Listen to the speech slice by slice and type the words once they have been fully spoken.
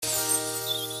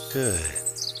Good.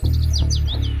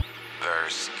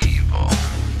 Verse evil.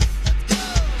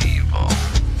 Evil.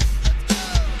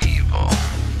 Evil.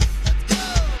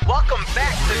 Welcome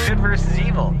back to Good vs.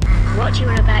 Evil. What you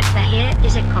are about to hear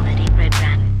is a comedy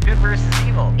program. Good vs.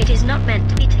 Evil. It is not meant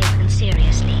to be taken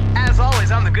seriously. As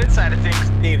always, on the good side of things,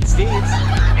 David Steves.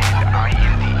 And I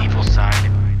am the evil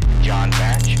side. John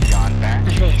Batch. John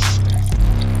Batch. This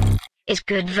is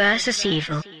Good vs.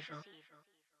 Evil.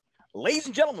 Ladies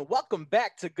and gentlemen, welcome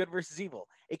back to Good vs. Evil,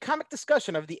 a comic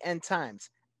discussion of the end times.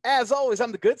 As always,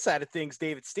 on the good side of things,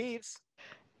 David Steves.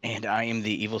 And I am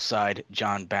the evil side,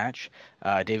 John Batch.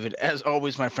 David, as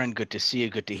always, my friend, good to see you.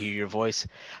 Good to hear your voice.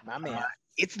 My man.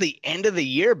 It's the end of the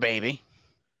year, baby.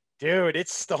 Dude,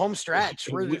 it's the home stretch.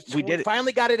 We did it.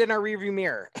 Finally got it in our rearview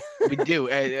mirror. We do.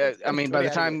 I mean, by the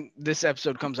time this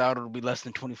episode comes out, it'll be less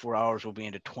than 24 hours. We'll be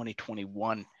into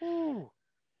 2021. Ooh.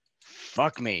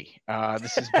 Fuck me.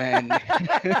 This has been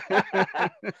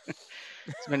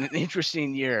it's been an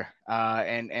interesting year,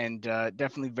 and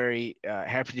definitely very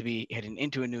happy to be heading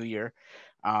into a new year.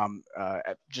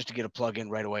 Just to get a plug in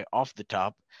right away off the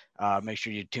top, make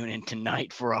sure you tune in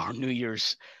tonight for our New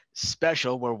Year's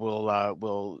special, where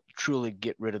we'll truly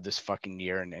get rid of this fucking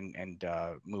year and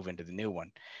move into the new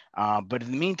one. But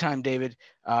in the meantime, David,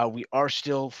 we are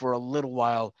still for a little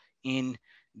while in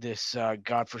this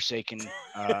godforsaken,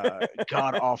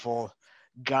 god-awful,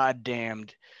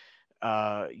 goddamned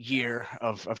year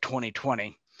of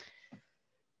 2020.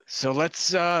 So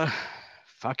let's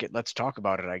fuck it, let's talk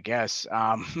about it, I guess.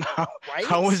 Right?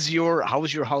 How was your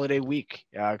holiday week?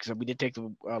 Because we did take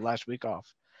the last week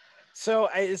off. So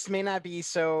it may not be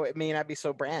so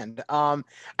brand. I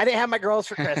didn't have my girls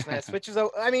for Christmas, which is,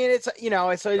 I mean, it's,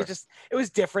 so it was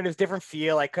different. It was different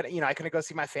feel. I couldn't go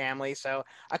see my family. So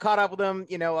I caught up with them,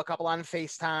 a couple on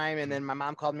FaceTime, and then my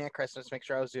mom called me on Christmas to make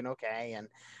sure I was doing okay. And,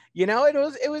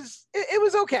 it was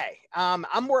okay.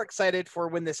 I'm more excited for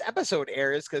when this episode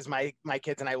airs, because my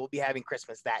kids and I will be having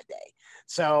Christmas that day.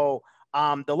 So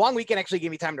the long weekend actually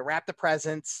gave me time to wrap the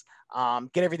presents,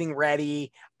 get everything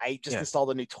ready. I just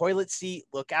installed a new toilet seat.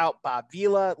 Look out, Bob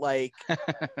Vila,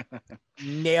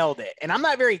 nailed it. And I'm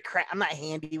not I'm not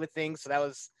handy with things, so that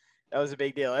was a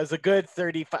big deal. It was a good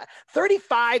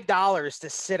 $35 to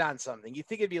sit on something. You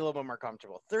think it'd be a little bit more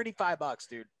comfortable? $35,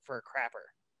 dude, for a crapper.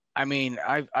 I mean,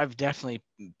 I've definitely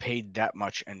paid that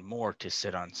much and more to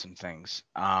sit on some things.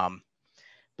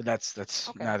 But that's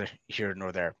okay. Neither here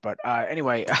nor there. But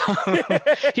anyway,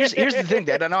 here's the thing,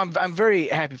 Dad. And I'm very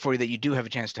happy for you that you do have a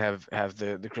chance to have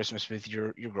the Christmas with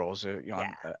your girls,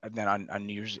 then on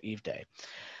New Year's Eve day.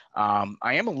 I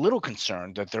am a little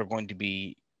concerned that they're going to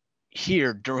be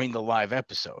here during the live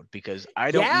episode, because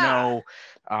I don't know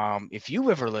if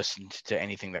you ever listened to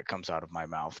anything that comes out of my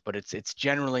mouth, but it's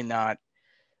generally not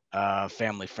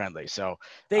family friendly. So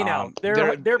they know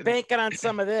they're banking on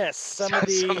some of this, some of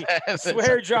the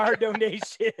swear jar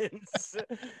donations.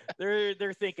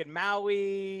 They're thinking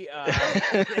Maui.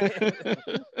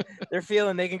 They're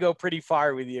feeling they can go pretty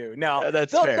far with you. No,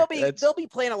 that's fair. They'll be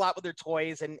playing a lot with their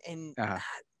toys, and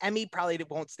Emmy probably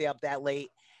won't stay up that late.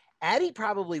 Addie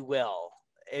probably will.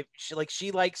 If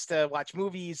she likes to watch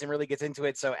movies and really gets into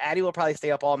it, so Addie will probably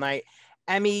stay up all night.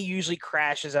 Emmy usually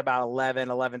crashes about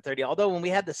 11:30. Although when we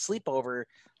had the sleepover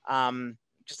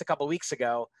just a couple weeks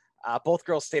ago, both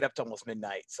girls stayed up to almost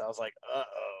midnight. So I was like,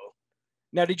 uh-oh.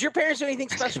 Now, did your parents do anything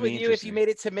special with you if you made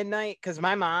it to midnight? Because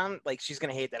my mom, she's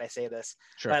going to hate that I say this.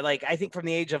 Sure. But, I think from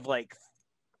the age of,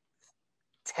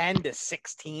 10 to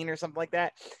 16 or something like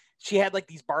that, she had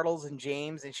these Bartles and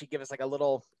James, and she'd give us a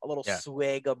little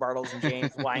swig of Bartles and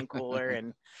James wine cooler.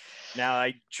 And now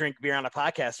I drink beer on a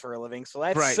podcast for a living. So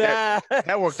that's right.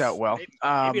 That worked out well.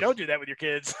 Maybe don't do that with your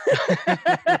kids.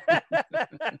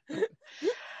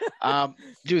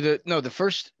 Dude,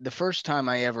 the first time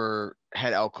I ever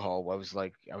had alcohol, I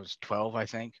was 12, I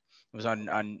think. It was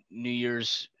on New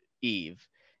Year's Eve,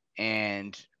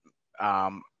 and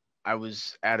I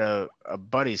was at a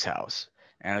buddy's house.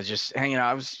 And I was just hanging out.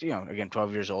 I was, again,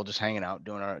 12 years old, just hanging out,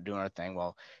 doing our thing.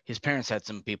 Well, his parents had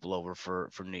some people over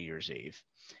for New Year's Eve,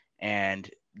 and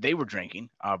they were drinking,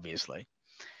 obviously.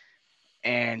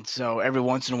 And so every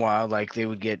once in a while, they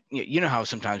would get, you know how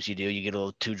sometimes you get a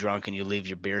little too drunk and you leave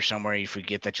your beer somewhere, you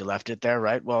forget that you left it there,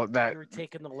 right? Well, you were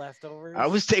taking the leftovers. I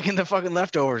was taking the fucking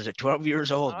leftovers at 12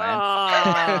 years old,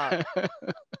 man.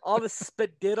 All the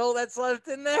spadiddle that's left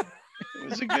in there.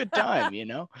 It was a good time,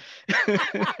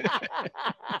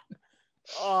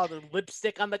 Oh, the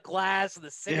lipstick on the glass and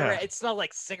the cigarette. Yeah. It smelled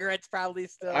like cigarettes probably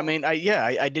still. I mean,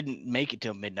 I didn't make it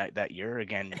till midnight that year.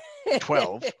 Again,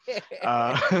 12.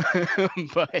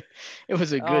 But it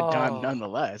was a good time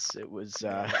nonetheless. It was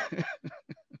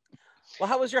Well,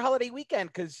 how was your holiday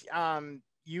weekend? Because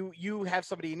you have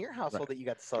somebody in your household that you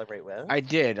got to celebrate with. I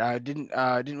did. I didn't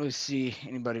really see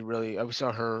anybody really. We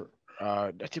saw her.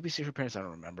 Did we see her parents? I don't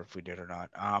remember if we did or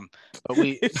not. But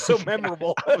we. It's so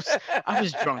memorable. I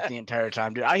was drunk the entire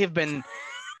time, dude. I have been.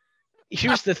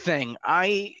 Here's the thing.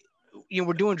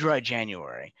 We're doing dry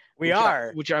January.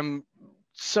 Which I'm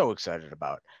so excited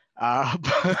about.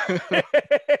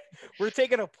 We're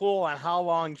taking a poll on how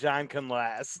long John can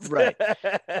last. Right.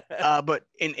 But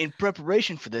in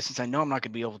preparation for this, since I know I'm not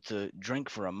going to be able to drink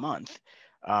for a month,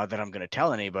 that I'm going to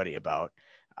tell anybody about,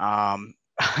 I'm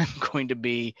going to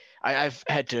be. I've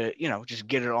had to, just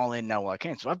get it all in now while I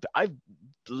can. So I've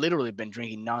literally been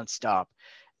drinking nonstop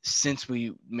since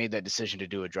we made that decision to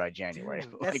do a dry January.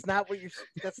 Dude, that's not what you're.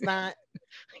 That's not.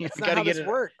 That's not how this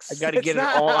works. I got to get it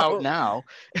all out now.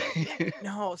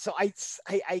 No, so I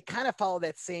kind of follow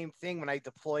that same thing when I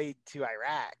deployed to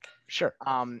Iraq. Sure.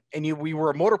 We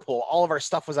were a motor pool. All of our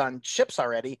stuff was on ships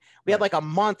already. We had like a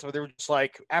month where they were just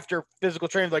like, after physical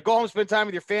training, like, go home, spend time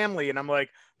with your family. And I'm like,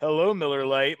 hello, Miller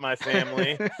Lite, my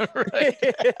family.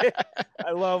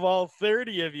 I love all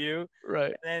 30 of you.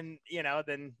 Right. And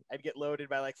then I'd get loaded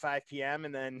by like 5 p.m.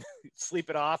 and then sleep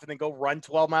it off and then go run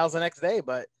 12 miles the next day.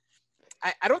 But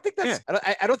I don't think that's,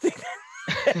 I don't think,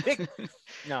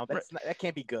 no, that's not, that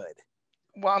can't be good.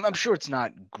 Well, I'm sure it's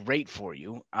not great for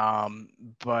you.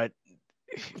 But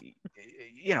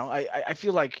I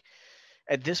feel like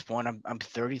at this point I'm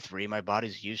 33. My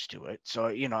body's used to it. So,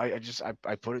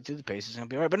 I put it through the paces and I'll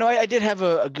be all right. But no, I did have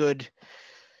a good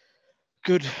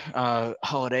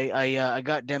holiday. I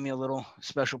got Demi a little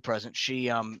special present.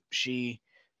 She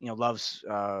loves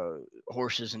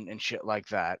horses and shit like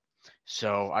that.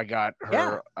 So I got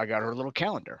her a little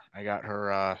calendar. I got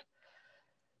her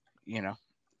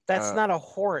That's not a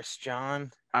horse,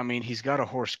 John. I mean, he's got a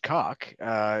horse cock.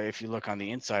 If you look on the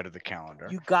inside of the calendar,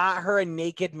 you got her a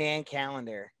naked man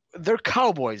calendar. They're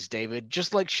cowboys, David,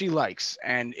 just like she likes,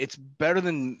 and it's better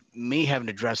than me having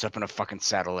to dress up in a fucking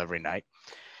saddle every night.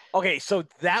 Okay, so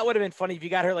that would have been funny if you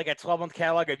got her like a 12-month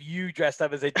catalog of you dressed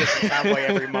up as a different cowboy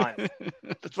every month.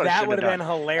 That would have been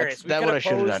hilarious. That's what I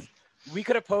should have done. We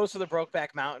could have posed for the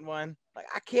Brokeback Mountain one. Like,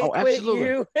 I can't quit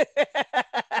you.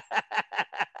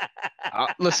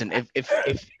 Listen,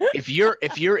 if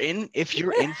you're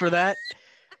in for that,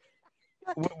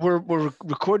 we're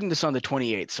recording this on the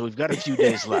 28th, so we've got a few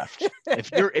days left.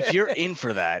 If you're in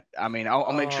for that, I mean,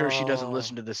 I'll make sure she doesn't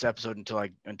listen to this episode until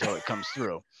it comes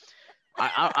through.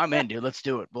 I'm in, dude. Let's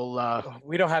do it.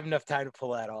 We don't have enough time to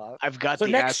pull that off. I've got the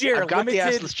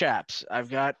assless chaps.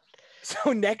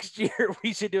 So next year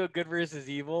we should do a Good versus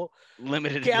Evil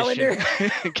limited calendar,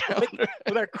 calendar.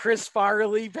 with our Chris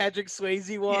Farley, Patrick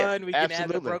Swayze one. Yeah, we can add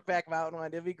the Brokeback Mountain one.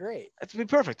 It'd be great. That'd be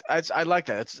perfect. I like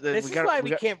that. This is why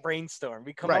we can't brainstorm.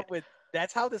 We come up with.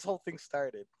 That's how this whole thing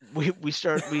started. We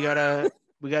gotta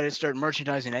start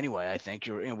merchandising anyway. I think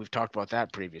we've talked about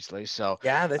that previously. So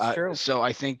yeah, that's true. So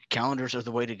I think calendars are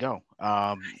the way to go.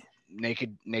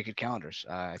 Naked calendars.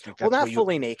 I think that's not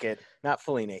fully naked,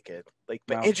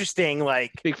 but interesting,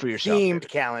 like speak for yourself, themed David.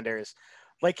 calendars.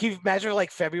 Like, can you imagine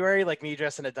like February, like me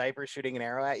dressed in a diaper shooting an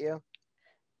arrow at you?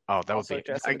 Oh, that would be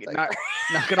not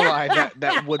gonna lie,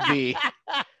 that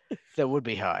would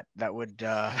be hot. That would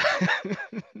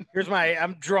Here's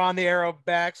I'm drawing the arrow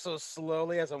back so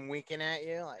slowly as I'm winking at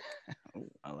you. Like, ooh,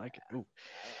 I like it. Ooh,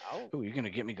 you're gonna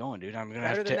get me going, dude. I'm gonna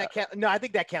have to. No, I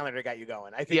think that calendar got you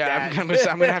going. I think. Yeah, I'm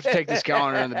gonna have to take this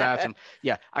calendar in the bathroom.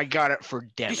 Yeah, I got it for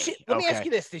Demi. Let me ask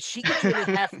you this: did she get you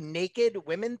any half naked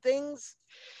women things?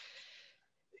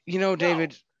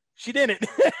 David, she didn't.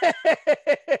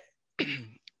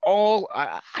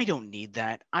 I don't need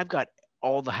that. I've got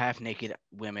all the half naked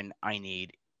women I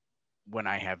need when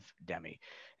I have Demi,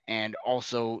 and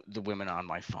also the women on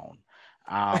my phone.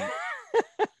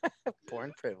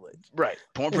 Porn privilege, right?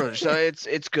 Porn privilege. So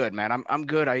it's good, man. I'm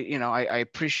good. I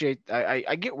appreciate.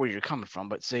 I get where you're coming from,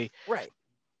 but see, right.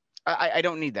 I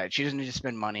don't need that. She doesn't need to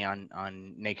spend money on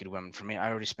naked women for me. I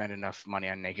already spend enough money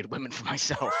on naked women for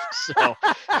myself, so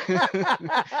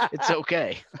it's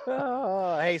okay.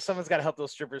 Oh, hey, someone's got to help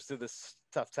those strippers through this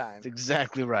tough time. That's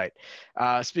exactly right.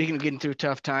 Speaking of getting through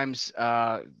tough times,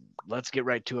 let's get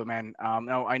right to it, man.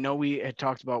 Now, I know we had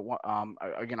talked about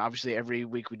again. Obviously, every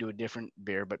week we do a different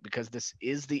beer, but because this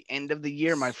is the end of the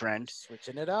year, my friend, we're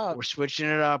switching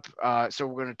it up. So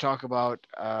we're going to talk about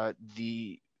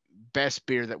the best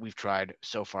beer that we've tried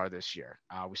so far this year.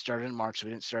 We started in March, so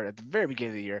we didn't start at the very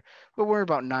beginning of the year, but we're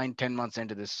about 9-10 months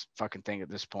into this fucking thing at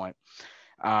this point.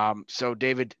 So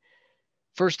David,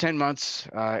 first 10 months,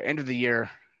 end of the year,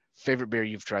 favorite beer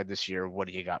you've tried this year. What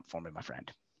do you got for me, my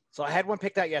friend? So I had one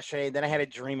picked out yesterday, then I had a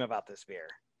dream about this beer.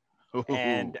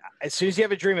 And as soon as you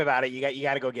have a dream about it, you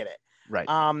got to go get it. Right.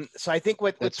 So I think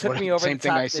what took me over same the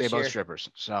thing top I say this about year, strippers.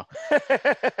 So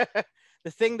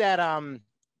the thing that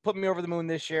put me over the moon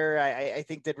this year, I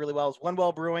think did really well, is One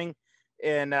Well Brewing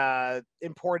in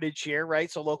Portage here, right?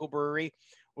 So local brewery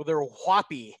with their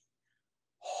Whoppy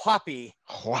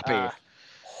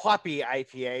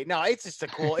IPA. No, it's just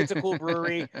it's a cool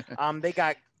brewery. They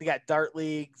got dart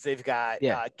leagues, they've got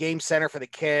game center for the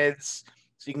kids,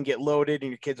 so you can get loaded and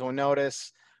your kids won't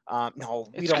notice. No,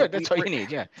 we it's don't. Good. That's all you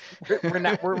need. Yeah. We're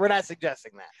not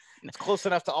suggesting that. It's close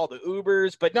enough to all the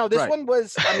Ubers, but no, this one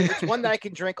was, I mean, it's one that I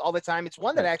can drink all the time. It's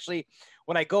one that actually,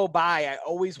 when I go by, I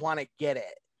always want to get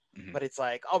it. Mm-hmm. But it's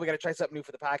like, oh, we got to try something new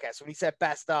for the podcast. So when he said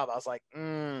best of, I was like,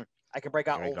 I can break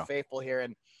out Old Faithful here,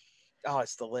 and oh,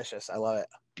 it's delicious. I love it.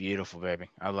 Beautiful, baby.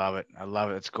 I love it.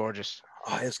 It's gorgeous.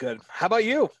 Oh, it's good. How about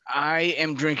you? I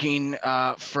am drinking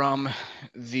from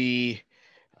the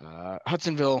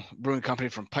Hudsonville Brewing Company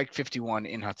from Pike 51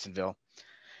 in Hudsonville.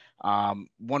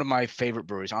 One of my favorite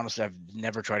breweries. Honestly, I've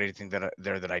never tried anything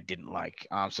that I didn't like.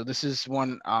 So this is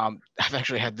one. I've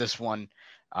actually had this one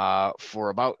for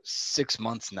about 6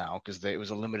 months now, because it was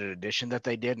a limited edition that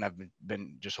they did, and I've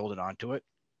been just holding on to it.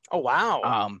 Oh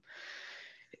wow!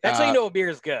 That's how you know a beer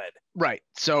is good. Right.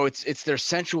 So it's their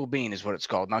Sensual Bean is what it's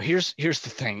called. Now here's the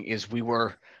thing: is we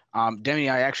were Demi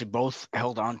and I actually both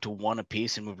held on to one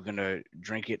apiece, and we were gonna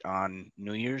drink it on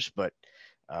New Year's, but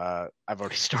I've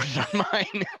already started on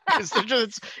mine. It's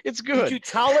good. Did you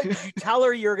tell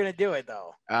her you were gonna do it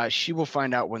though? She will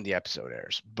find out when the episode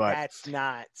airs. But that's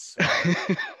not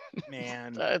smart,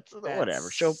 man. That's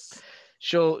whatever.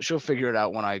 She'll figure it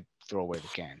out when I throw away the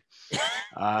can.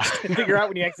 Figure out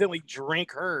when you accidentally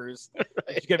drink hers. Right.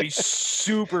 She's gonna be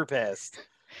super pissed.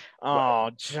 Oh,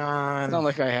 John. It's not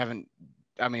like I haven't.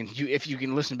 I mean, if you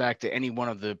can listen back to any one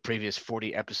of the previous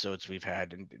 40 episodes we've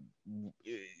had, and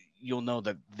you'll know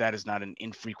that is not an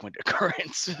infrequent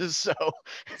occurrence. So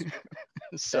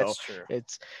that's true.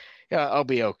 I'll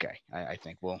be okay. I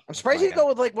think I'm surprised you didn't go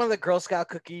with like one of the Girl Scout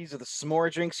cookies or the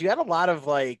s'more drinks. You had a lot of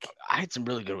like. I had some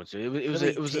really good ones. It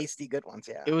was tasty, good ones.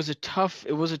 Yeah. It was a tough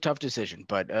decision,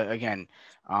 but again,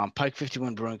 Pike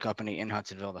 51 Brewing Company in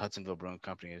Hudsonville, the Hudsonville Brewing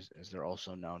Company, as they're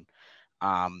also known.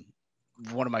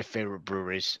 One of my favorite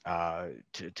breweries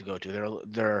to go to.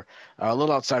 They're a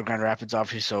little outside Grand Rapids,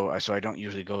 obviously, so I don't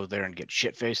usually go there and get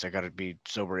shit faced. I got to be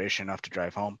sober-ish enough to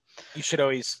drive home. You should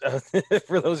always,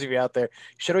 for those of you out there,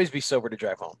 you should always be sober to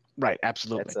drive home. Right,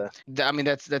 absolutely.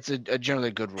 That's a generally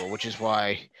good rule, which is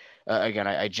why, again,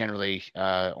 I generally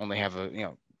only have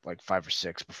like 5 or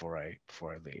 6 before I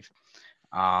leave.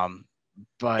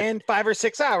 But in 5 or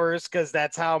 6 hours, because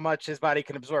that's how much his body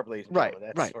can absorb. Right.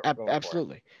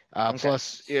 Absolutely. Okay.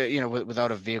 Plus,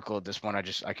 without a vehicle at this point,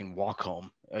 I can walk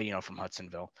home. From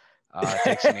Hudsonville. It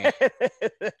takes me.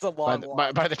 That's a long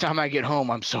walk. By the time I get home,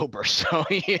 I'm sober, so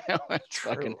it's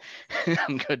fucking.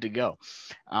 I'm good to go.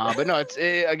 But no, it's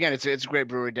a great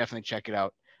brewery. Definitely check it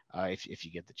out if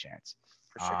you get the chance.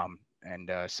 For sure. And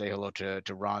say hello to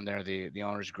Ron there. The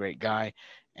owner's a great guy,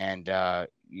 and they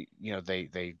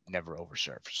never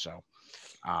overserve. So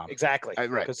exactly, right,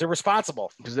 because they're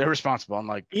responsible.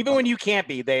 Unlike even when you can't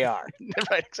be, they are.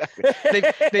 Right, exactly.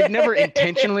 They've never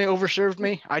intentionally overserved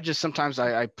me. I just sometimes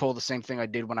I pull the same thing I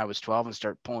did when I was 12 and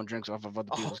start pulling drinks off of other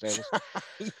people's tables.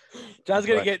 John's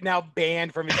gonna get now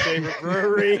banned from his favorite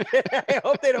brewery. I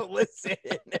hope they don't listen.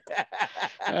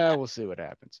 We'll see what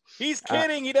happens. He's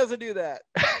kidding. He doesn't do that.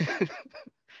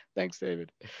 Thanks,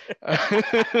 David.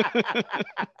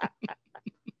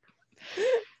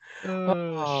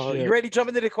 You ready to jump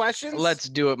into the questions? Let's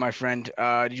do it, my friend.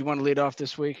 Do you want to lead off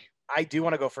this week? I do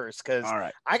want to go first because all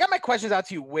right. I got my questions out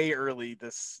to you way early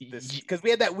this because we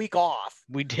had that week off.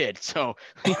 We did. So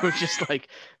we were just like,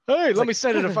 hey, let me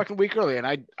send it a fucking week early. And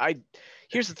I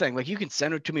here's the thing, like you can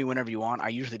send it to me whenever you want. I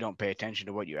usually don't pay attention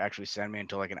to what you actually send me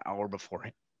until like an hour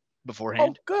beforehand.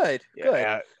 Oh, good.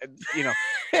 Good.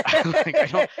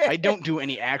 I don't do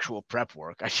any actual prep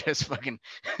work. I just fucking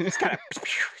just kind of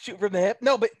shoot from the hip.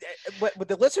 No, but what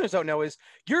the listeners don't know is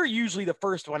you're usually the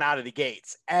first one out of the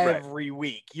gates every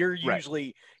week. You're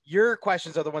usually your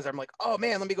questions are the ones that I'm like, oh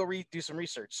man, let me go do some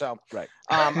research. So,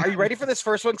 are you ready for this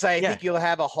first one? Because I think you'll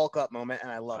have a Hulk up moment,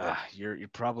 and I love it. You're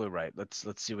probably right. Let's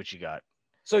see what you got.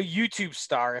 So, YouTube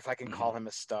star, if I can call him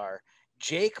a star,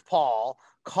 Jake Paul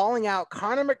calling out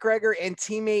Conor McGregor and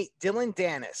teammate Dylan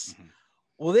Dennis.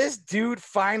 Will this dude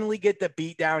finally get the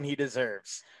beatdown he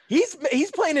deserves? He's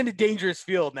playing in a dangerous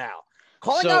field now.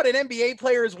 Calling out an NBA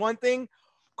player is one thing.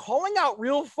 Calling out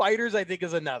real fighters, I think,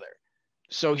 is another.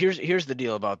 So here's the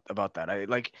deal about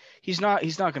that. He's not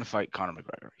going to fight Conor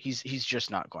McGregor. He's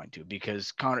just not going to,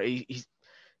 because Conor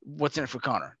what's in it for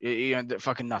Conor?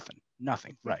 Fucking nothing.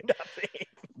 Right. Nothing.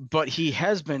 But he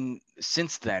has been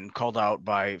since then called out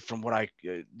by, from what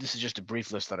this is just a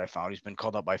brief list that I found. He's been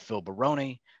called out by Phil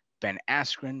Baroni, Ben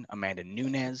Askren, Amanda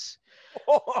Nunes,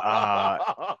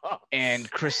 and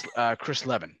Chris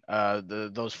Levin.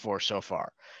 Those 4 so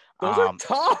far. Those are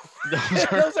tough.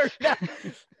 Those are not.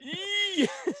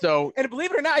 So, and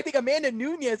believe it or not, I think Amanda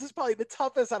Nunes is probably the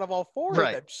toughest out of all 4 of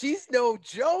them. She's no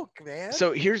joke, man.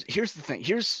 So here's the thing.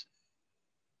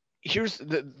 Here's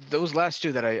those last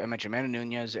 2 that I mentioned. Amanda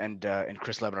Nunes and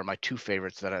Chris Levin are my 2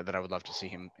 favorites that I would love to see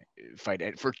him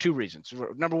fight for 2 reasons.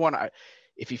 Number one,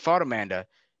 if he fought Amanda,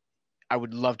 I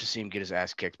would love to see him get his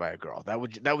ass kicked by a girl. That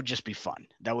would just be fun.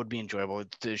 That would be enjoyable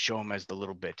to show him as the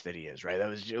little bitch that he is. Right.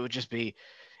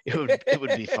 It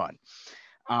would be fun.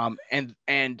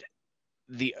 And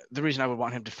the reason I would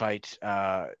want him to fight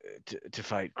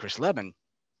Chris Levin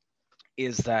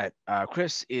is that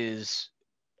Chris is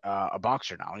a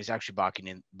boxer now, and he's actually boxing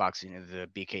in the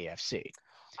BKFC.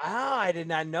 Ah, I did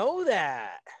not know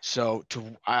that. So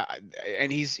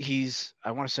and he's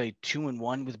I want to say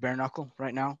 2-1 with bare knuckle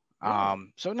right now.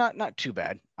 So not too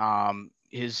bad.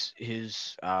 His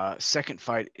second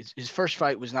fight, his first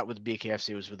fight was not with BKFC,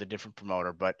 it was with a different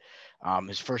promoter, but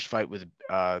his first fight with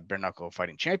bare knuckle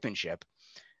fighting championship,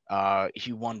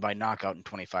 he won by knockout in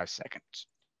 25 seconds.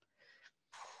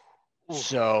 Ooh.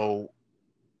 So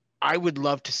I would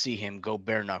love to see him go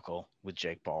bare knuckle with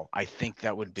Jake Paul. I think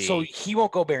that would be. So he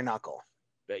won't go bare knuckle.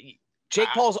 Jake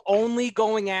Paul's only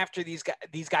going after these guys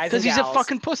because he's a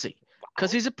fucking pussy.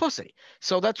 Because he's a pussy.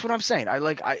 So that's what I'm saying.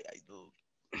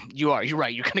 You're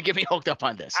right. You're gonna get me hooked up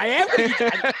on this. I am.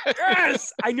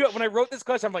 Yes, I knew it when I wrote this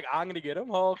question. I'm like, I'm gonna get him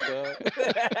hooked up.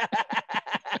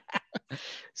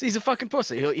 So he's a fucking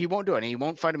pussy. He won't do it. He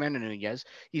won't fight Amanda Nunes.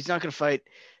 He's not gonna fight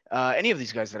any of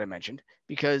these guys that I mentioned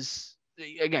because,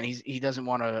 again, he doesn't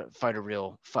want to fight a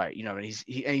real fight. You know, and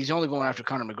he's only going after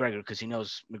Conor McGregor because he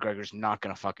knows McGregor's not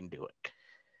gonna fucking do it.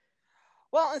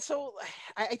 Well, and so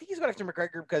I think he's going after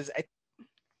McGregor because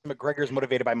McGregor's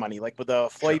motivated by money, like with the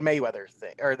Floyd Mayweather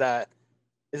thing, or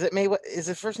is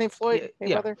his first name Floyd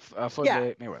Mayweather? Yeah, Floyd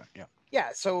Mayweather. Yeah.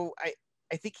 Yeah. So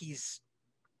I think he's,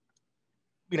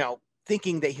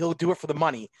 thinking that he'll do it for the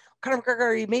money. Conor McGregor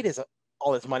already made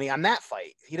all his money on that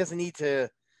fight. He doesn't need to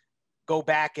go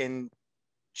back and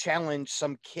challenge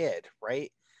some kid,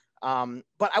 right?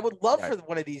 But I would love for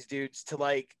one of these dudes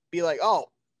to be like, oh,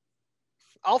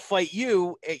 I'll fight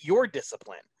you at your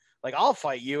discipline. Like, I'll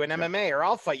fight you in MMA or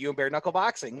I'll fight you in bare knuckle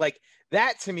boxing. Like,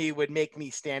 that to me would make me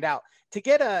stand out. To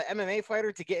get a MMA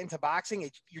fighter to get into boxing,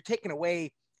 you're taking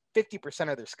away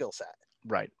 50% of their skill set.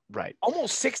 Right.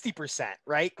 Almost 60%,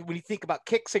 right? When you think about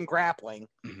kicks and grappling,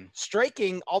 mm-hmm.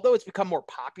 Striking, although it's become more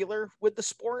popular with the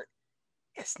sport,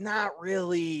 it's not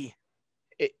really.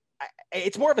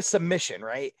 It's more of a submission,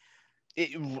 right?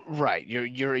 Right.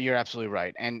 You're absolutely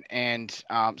right. And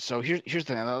so here's the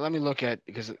thing. Let me look at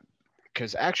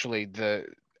because actually the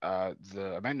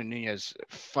Amanda Nunes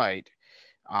fight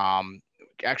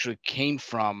actually came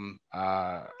from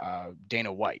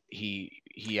Dana White. He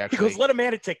actually goes, let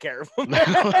Amanda take care of him.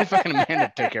 Let fucking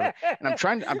Amanda take care of him. And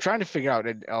I'm trying to figure out,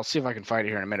 and I'll see if I can find it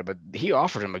here in a minute, but he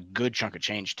offered him a good chunk of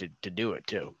change to do it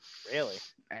too. Really?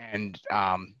 And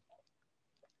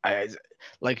I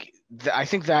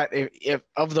think that if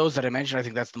of those that I mentioned, I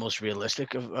think that's the most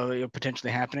realistic of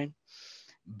potentially happening.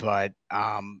 But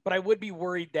I would be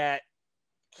worried that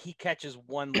he catches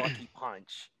one lucky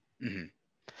punch, mm-hmm.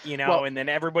 And then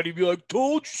everybody be like,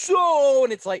 "Told you so,"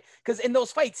 and it's like, because in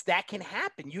those fights that can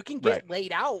happen. You can get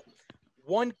laid out.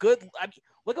 One good. I mean,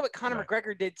 look at what Conor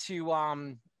McGregor did to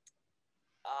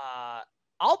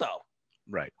Aldo.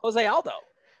 Right. Jose Aldo.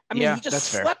 I mean, he just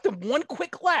slept him one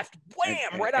quick left,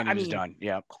 wham, right out. He's done.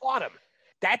 Yeah, caught him.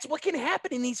 That's what can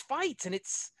happen in these fights, and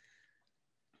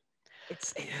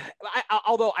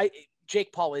although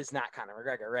Jake Paul is not Conor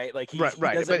McGregor, right? Like he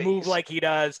doesn't move like he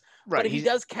does. Right. But if he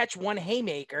does catch one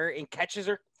haymaker and catches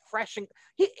her fresh and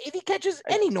if he catches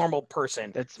any normal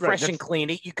person fresh and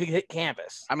clean, you could hit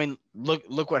canvas. I mean,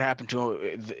 look what happened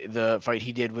to the fight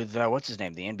he did with what's his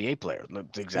name, the NBA player.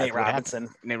 Look exactly what happened.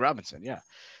 Nate Robinson. Yeah.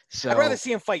 So I'd rather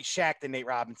see him fight Shaq than Nate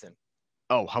Robinson.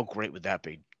 Oh, how great would that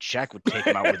be? Shaq would take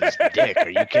him out with his dick. Are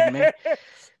you kidding me?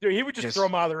 Dude, he would just throw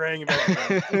him out of the ring.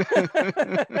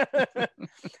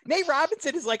 Nate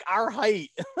Robinson is like our height.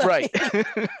 Right.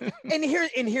 and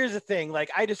here's the thing. Like,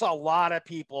 I just saw a lot of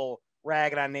people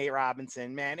ragging on Nate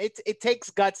Robinson. Man, it takes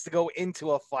guts to go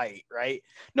into a fight, right?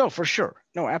 No, for sure.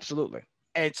 No, absolutely.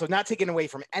 And so not taking away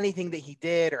from anything that he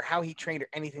did or how he trained or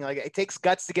anything like that. It takes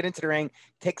guts to get into the ring.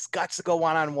 It takes guts to go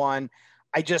one-on-one.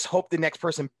 I just hope the next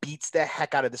person beats the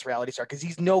heck out of this reality star because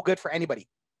he's no good for anybody.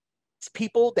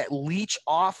 people that leech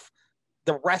off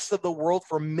the rest of the world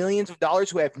for millions of dollars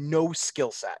who have no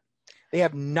skill set. They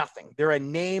have nothing. They're a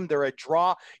name. They're a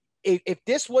draw. If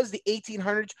this was the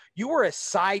 1800s, you were a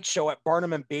sideshow at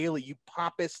Barnum and Bailey, you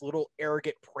pompous little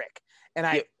arrogant prick. And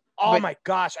my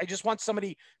gosh, I just want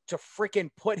somebody to freaking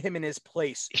put him in his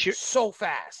place so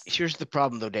fast. Here's the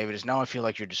problem, though, David, is now I feel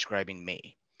like you're describing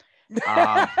me.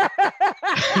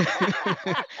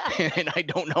 And I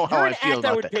don't know how I feel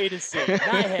about that. Pay to see,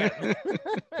 not him.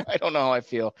 I don't know how I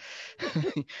feel.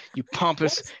 You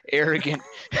pompous, arrogant.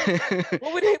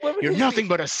 You're nothing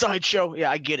but a sideshow.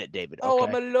 Yeah, I get it, David. Oh,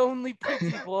 okay. I'm a lonely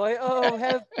pretty boy. Oh,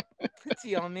 have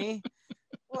pity on me.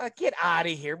 Well, get out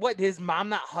of here. What, his mom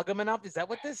not hug him enough? Is that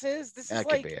what this is? This is that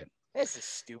like, could be it. This is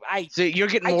stupid. So you're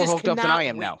getting more hooked up than I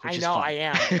am now. I know I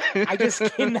am. I just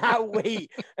cannot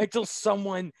wait until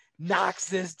someone knocks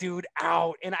this dude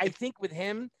out. And I think with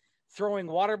him throwing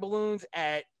water balloons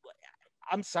at,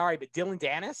 I'm sorry, but Dylan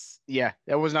Dennis. Yeah,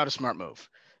 that was not a smart move.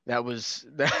 That was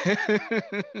that.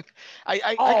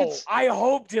 I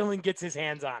hope Dylan gets his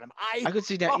hands on him. I could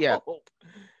see that. Yeah,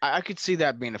 I could see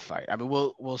that being a fight. I mean,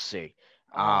 we'll see.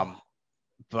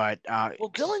 But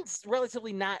Dylan's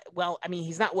relatively not well. I mean,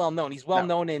 he's not well known. He's well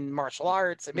known in martial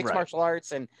arts and mixed martial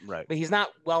arts, and but he's not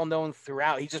well known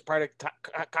throughout. He's just part of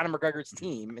Conor McGregor's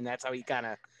team, and that's how he kind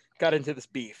of got into this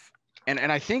beef.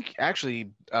 And I think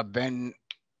actually Ben.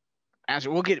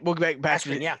 We'll get back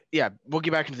to we'll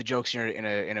get back into the jokes here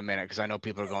in a minute, because I know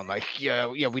people are going like, yeah,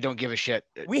 we don't give a shit.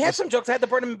 We had some jokes. I had the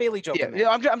Barnum and Bailey joke. Yeah,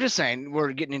 I'm just saying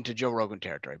we're getting into Joe Rogan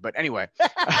territory. But anyway,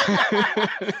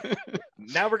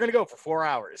 now we're gonna go for 4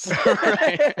 hours.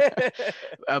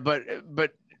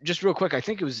 But just real quick, I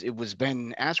think it was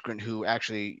Ben Askren who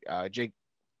actually Jake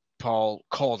Paul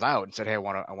called out and said, hey, I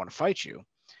want to fight you,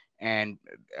 and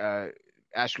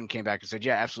Askren came back and said,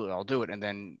 yeah, absolutely, I'll do it. And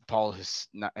then Paul has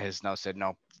now said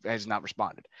no, has not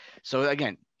responded. So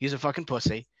again, he's a fucking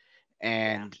pussy.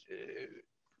 And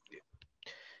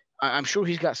I'm sure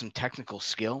he's got some technical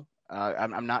skill.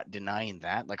 I'm not denying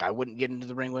that. Like, I wouldn't get into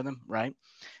the ring with him, right?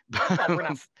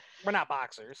 Well, we're not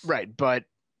boxers. Right. But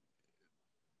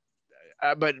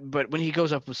when he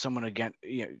goes up with someone again,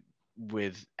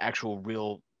 with actual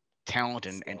real talent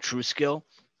and true skill,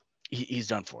 he's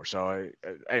done for. So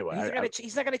anyway,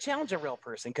 he's not gonna challenge a real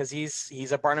person, because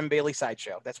he's a Barnum Bailey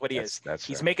sideshow. That's what he is.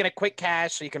 He's fair. Making a quick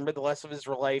cash so he can live the rest of his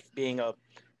life being a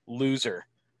loser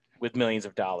with millions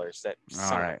of dollars.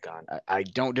 All right. I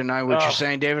don't deny what you're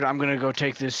saying, David. I'm gonna go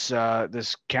take this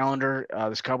this calendar,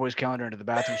 this Cowboys calendar, into the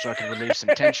bathroom so I can relieve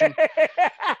some tension.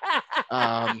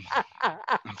 I'm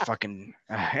fucking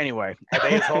anyway.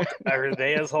 Are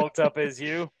they as hulked up as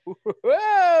you?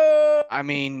 I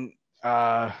mean,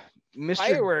 Mr.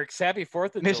 Fireworks, happy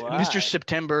 4th of July. Mr.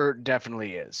 September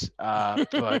definitely is,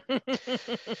 but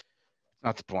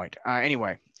not the point.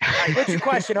 Anyway, right, what's your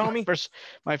question, homie?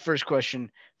 My first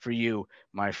question for you,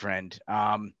 my friend.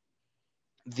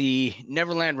 The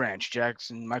Neverland Ranch,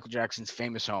 Michael Jackson's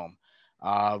famous home,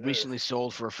 recently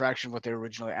sold for a fraction of what they were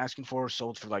originally asking for.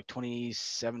 Sold for like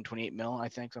 28 mil, I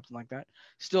think, something like that.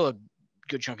 Still a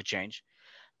good chunk of change.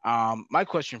 My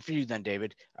question for you then,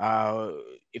 David,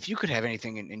 if you could have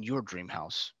anything in your dream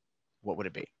house, what would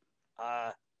it be?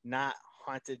 Not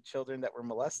haunted children that were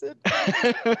molested.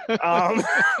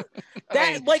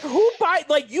 Who buy,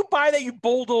 like, you buy that, you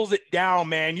bulldoze it down,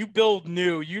 man. You build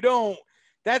new. You don't,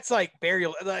 that's like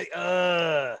burial.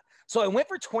 So I went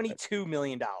for $22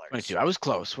 million. 22. I was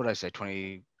close. What did I say?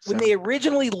 20. When they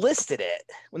originally listed it,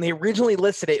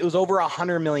 it was over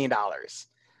 $100 million.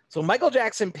 So Michael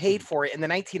Jackson paid for it in the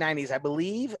 1990s, I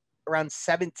believe, around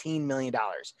 $17 million.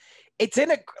 It's in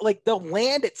the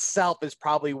land itself is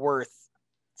probably worth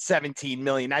 $17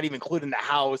 million, not even including the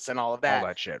house and all of that, all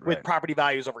that shit, right, with property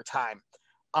values over time.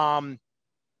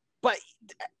 But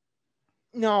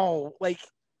no, like,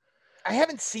 I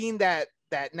haven't seen that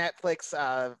Netflix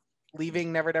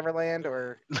Leaving Never Neverland,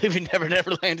 or Leaving Never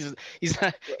Neverland is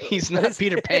he's not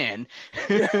Peter Pan.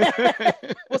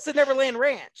 What's the Neverland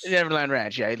Ranch? Neverland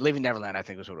Ranch, yeah. Leaving Neverland, I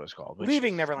think was what it was called. Which,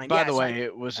 Leaving Neverland. By the way,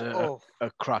 it was a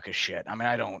crock of shit. I mean,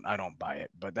 I don't buy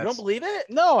it, but that's, you don't believe it?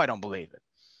 No, I don't believe it.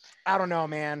 I don't know,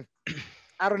 man.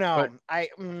 I don't know.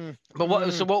 But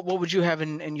what? So what would you have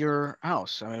in your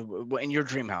house? I mean, in your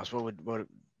dream house, what would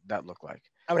that look like?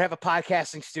 I would have a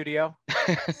podcasting studio.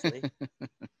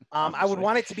 I would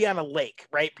want it to be on a lake,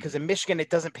 right? Because in Michigan, it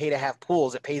doesn't pay to have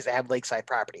pools. It pays to have lakeside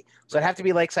property. So it'd have to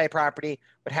be lakeside property.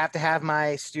 Would have to have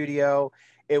my studio.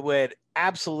 It would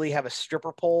absolutely have a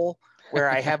stripper pole where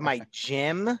I have my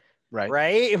gym, right?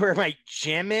 Where my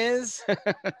gym is,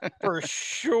 for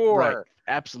sure. Right.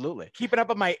 Absolutely. Keeping up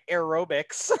with my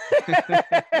aerobics.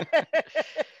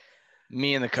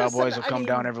 Me and the Cowboys will come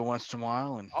down every once in a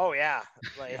while. And oh yeah,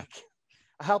 like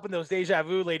helping those deja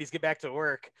vu ladies get back to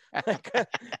work. Like,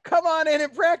 come on in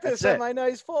and practice on my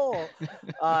nice full.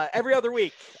 Every other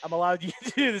week, I'm allowed you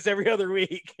to do this every other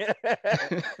week.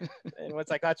 And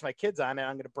once I catch my kids on it,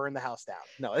 I'm going to burn the house down.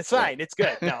 No, it's fine. It's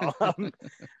good. No,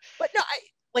 but no,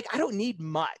 I don't need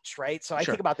much, right? So I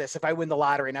think about this. If I win the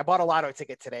lottery, and I bought a lotto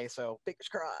ticket today, so fingers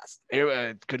crossed.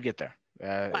 It could get there.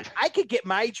 I could get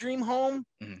my dream home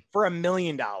for $1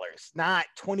 million, not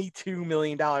 $22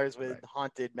 million with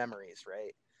haunted memories,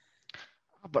 right?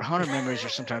 But haunted memories are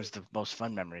sometimes the most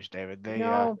fun memories, David. They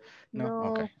no.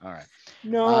 Okay, all right.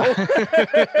 No.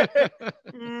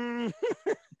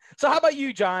 So how about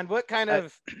you, John? What kind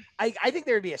of? I think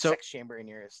there would be a sex chamber in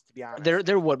yours, to be honest.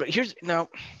 There would, but here's now.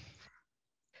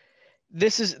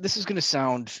 This is going to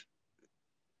sound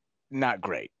not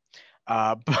great,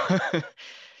 but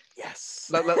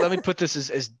yes. let me put this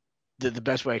as the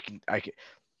best way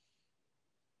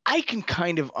I can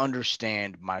kind of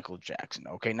understand Michael Jackson.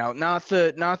 Okay, now not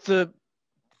the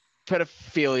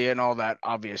pedophilia and all that,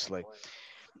 obviously.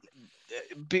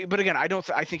 But again, I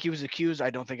think he was accused. I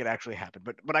don't think it actually happened.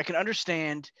 But I can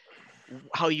understand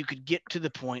how you could get to the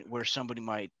point where somebody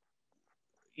might,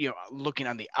 looking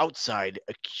on the outside,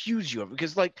 accuse you of,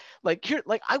 because like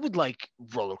I would like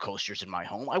roller coasters in my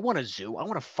home. I want a zoo. I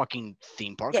want a fucking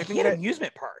theme park. Yeah, I think an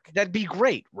amusement park. That'd be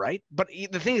great, right? But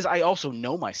the thing is, I also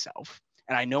know myself.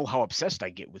 And I know how obsessed I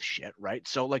get with shit, right?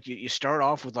 So like you start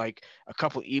off with like a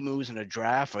couple emus and a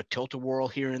giraffe, a tilt-a-whirl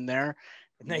here and there.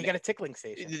 Now you got a tickling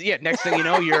station. Yeah, next thing you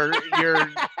know, you're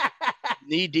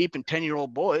knee deep in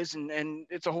 10-year-old boys, and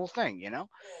it's a whole thing, No.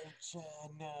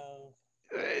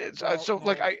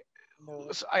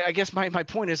 I guess my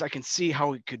point is I can see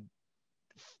how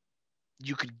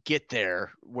you could get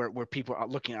there where people are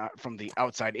looking at from the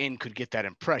outside in could get that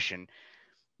impression.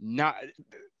 Not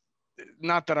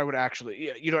that I would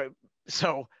actually,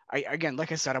 so again,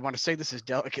 like I said, I want to say this as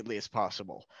delicately as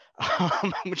possible,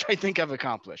 which I think I've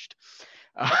accomplished.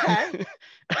 Okay.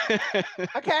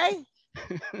 Okay.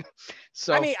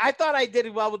 So, I mean, I thought I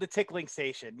did well with the tickling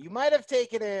station. You might have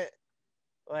taken it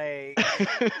like,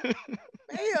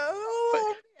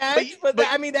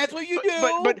 I mean, that's what you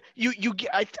do. But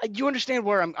you understand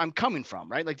where I'm coming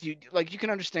from, right? Like you can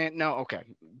understand. No, okay.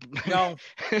 No,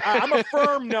 I'm a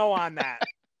firm no on that.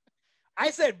 I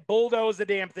said bulldoze the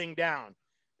damn thing down.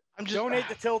 Donate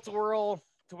the tilt-a-whirl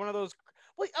to one of those.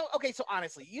 Well, okay, so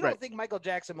honestly, you don't think Michael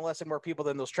Jackson molested more people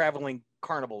than those traveling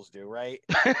carnivals do, right?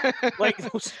 Like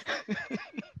those.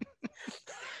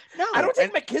 No, I don't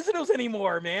take my kids to those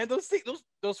anymore, man. Those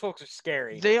folks are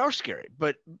scary. They are scary,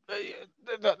 but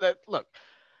look,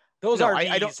 those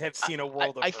RVs have seen a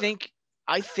world of. I think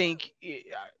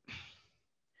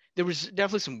there was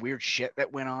definitely some weird shit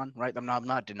that went on, right? I'm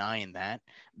not denying that,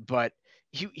 but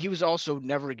he was also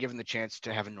never given the chance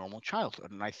to have a normal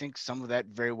childhood, and I think some of that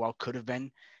very well could have been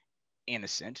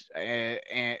innocent,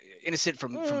 innocent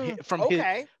from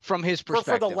his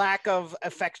perspective, for the lack of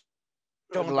affection.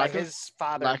 His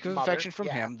father, lack of affection from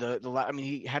him. I mean,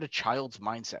 he had a child's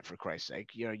mindset, for Christ's sake.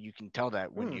 You can tell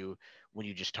that when you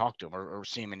just talk to him or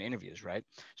see him in interviews, right?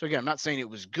 So again, I'm not saying it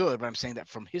was good, but I'm saying that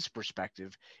from his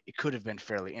perspective, it could have been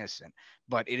fairly innocent.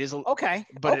 But it is okay.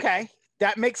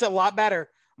 That makes it a lot better.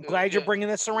 I'm glad you're bringing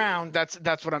this around. That's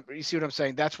what you see what I'm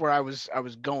saying? That's where I was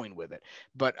going with it.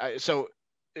 But so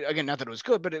again, not that it was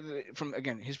good, but from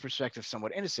again his perspective,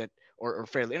 somewhat innocent or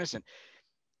fairly innocent.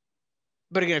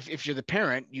 But again, if you're the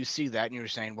parent, you see that and you're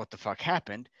saying, "What the fuck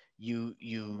happened?" You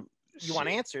want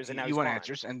answers, and now you want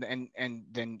answers, and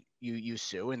then you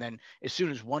sue, and then as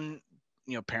soon as one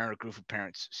parent or group of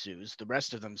parents sues, the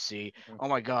rest of them see, oh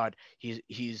my God,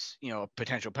 he's a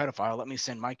potential pedophile. Let me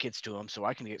send my kids to him so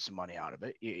I can get some money out of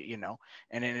it,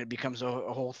 and then it becomes a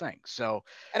whole thing. So,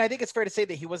 and I think it's fair to say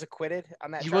that he was acquitted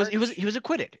on that. He was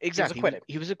acquitted. Exactly.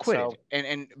 He was acquitted.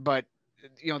 So, but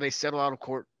they settle out of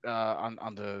court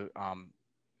on the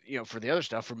for the other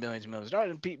stuff for millions and millions of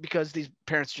dollars because these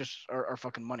parents just are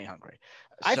fucking money hungry.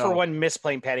 I, for one, miss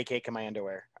playing patty cake in my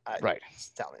underwear. Right.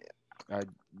 Just telling you.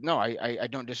 No, I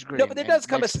don't disagree. No, but there does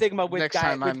come a stigma with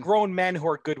grown men who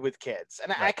are good with kids,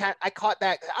 and I caught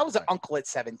that. I was an uncle at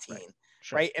 17,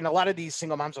 right? And a lot of these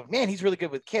single moms are like, man, he's really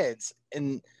good with kids,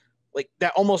 and like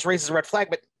that almost raises a red flag.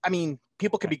 But I mean,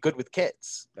 people can be good with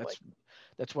kids.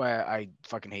 That's why I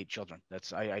fucking hate children.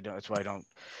 That's why I don't.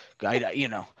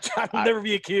 I'll never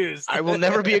be accused. I will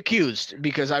never be accused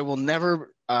because I will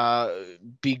never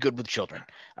be good with children.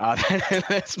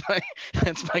 That's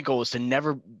my goal, is to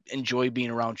never enjoy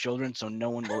being around children, so no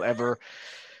one will ever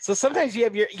So sometimes you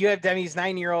have Demi's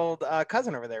 9-year-old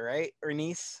cousin over there, right? Or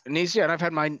niece? Niece, yeah, and I've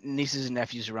had my nieces and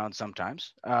nephews around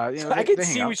sometimes. So I could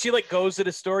see when she like goes to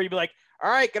the store, you'd be like, "All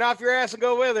right, get off your ass and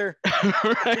go with her."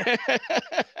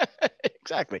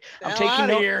 Exactly.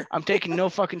 Here. I'm taking no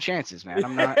fucking chances, man.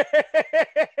 I'm not.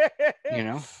 You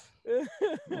know,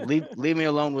 leave me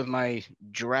alone with my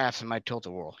giraffes and my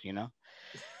tilt-a-whirl. You know.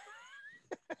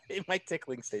 In my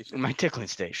tickling station. My tickling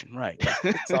station, right.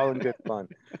 It's all in good fun.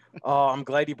 Oh, I'm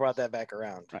glad you brought that back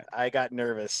around. Right. I got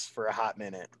nervous for a hot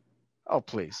minute. Oh,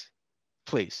 please.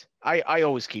 I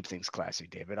always keep things classy,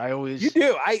 David. You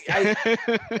do. I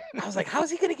was like, how's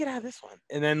he going to get out of this one?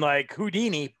 And then like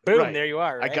Houdini, boom, right. There you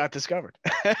are. Right? I got discovered.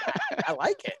 I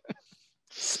like it.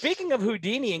 Speaking of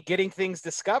Houdini and getting things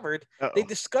discovered, they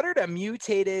discovered a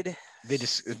mutated. They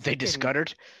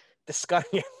discovered?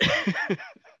 Discovered.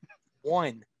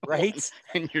 One, right?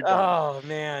 And you're done. Oh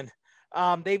man.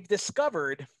 They've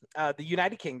discovered the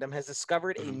United Kingdom has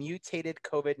discovered a mutated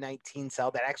COVID-19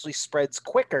 cell that actually spreads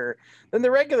quicker than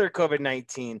the regular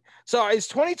COVID-19. So is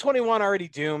 2021 already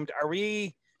doomed? Are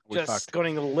we just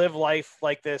going to live life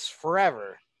like this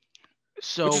forever?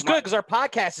 So which is good because our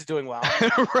podcast is doing well.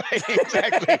 Right,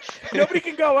 exactly. Nobody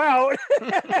can go out.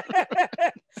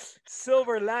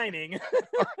 Silver lining.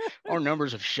 Our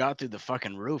numbers have shot through the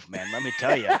fucking roof, man. Let me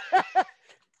tell you.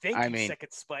 Thank you,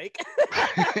 second spike.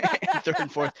 Third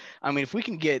and fourth. I mean, if we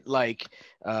can get like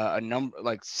a number,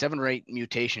 like 7 or 8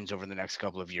 mutations over the next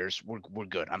couple of years, we're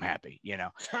good. I'm happy. You know.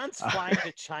 John's flying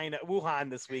to China, Wuhan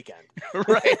this weekend.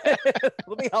 Right.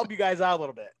 Let me help you guys out a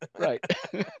little bit. Right.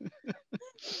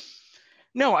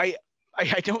 No, I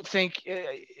don't think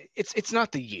it's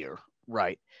not the year,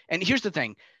 right? And here's the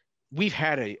thing. We've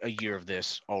had a year of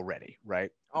this already,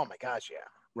 right? Oh my gosh, yeah.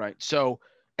 Right. So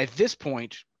at this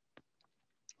point,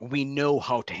 we know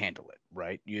how to handle it,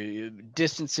 right? You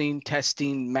distancing,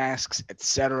 testing, masks,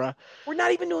 etc. We're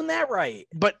not even doing that right.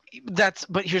 But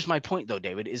here's my point though,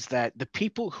 David, is that the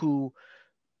people who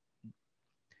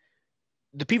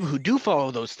do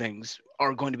follow those things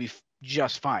are going to be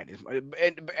just fine.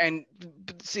 And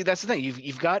see, that's the thing.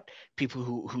 You've got people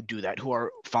who do that, who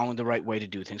are following the right way to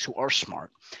do things, who are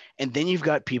smart. And then you've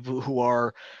got people who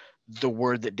are the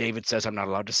word that David says I'm not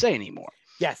allowed to say anymore.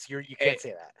 Yes, you can't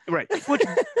say that. Right. Which,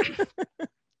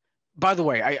 by the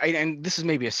way, I and this is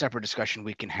maybe a separate discussion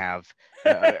we can have,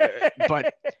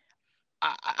 but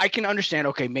I can understand,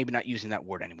 okay, maybe not using that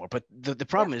word anymore. But the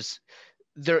problem is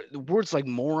the words like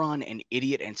moron and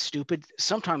idiot and stupid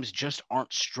sometimes just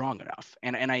aren't strong enough.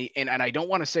 And I don't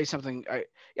want to say something.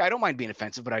 I don't mind being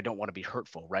offensive, but I don't want to be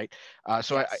hurtful, right?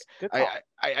 So yes,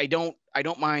 I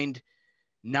don't mind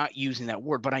not using that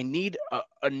word, but I need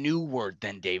a new word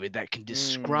then, David, that can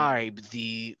describe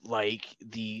the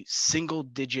single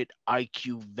digit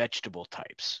IQ vegetable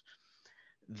types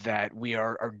that we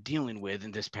are dealing with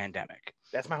in this pandemic.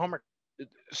 That's my homework.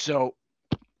 So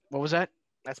what was that?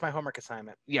 That's my homework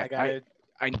assignment. Yeah,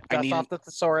 I need off the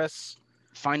thesaurus.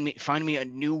 Find me a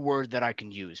new word that I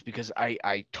can use, because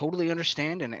I totally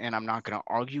understand, and I'm not going to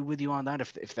argue with you on that.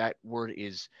 If that word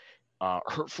is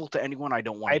hurtful to anyone, I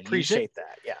don't want to use it. I appreciate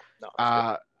that. Yeah.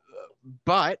 No,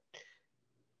 but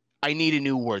I need a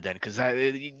new word then, because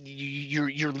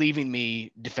you're leaving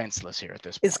me defenseless here at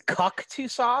this point. Is cuck too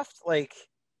soft? Like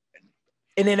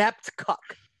an inept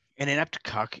cuck. An inept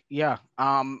cuck, yeah.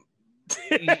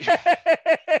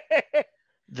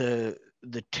 The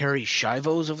Terry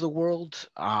Shivos of the world,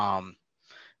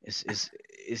 is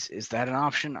that an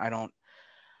option? I don't.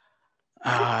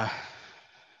 I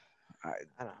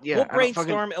don't know. Yeah, we'll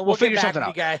brainstorm and we'll figure get back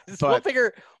something to you out. guys. But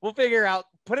We'll figure out.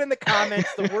 Put in the comments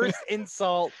the worst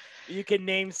insult you can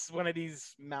name one of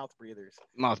these mouth breathers.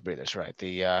 Mouth breathers, right?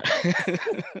 The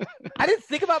I didn't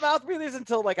think about mouth breathers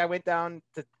until like I went down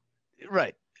to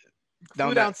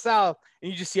down south,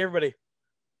 and you just see everybody.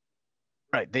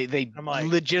 Right, they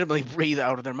legitimately breathe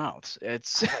out of their mouths.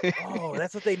 It's oh,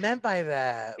 that's what they meant by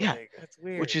that. Yeah, like, that's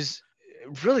weird. Which is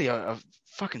really a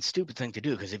fucking stupid thing to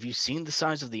do, because if you've seen the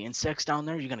size of the insects down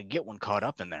there, you're gonna get one caught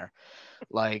up in there.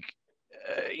 Like,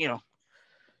 you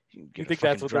think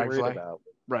that's what they're worried about?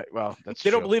 Right. Well, that's they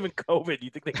true. don't believe in COVID. You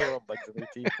think they care about bugs in their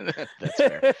teeth? That's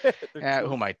fair.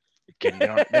 Who am I kidding? They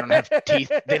don't have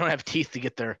teeth. They don't have teeth to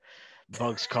get their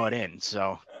bugs caught in.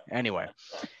 So anyway.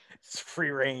 It's free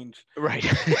range. Right.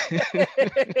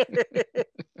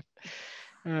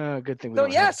 Good thing we so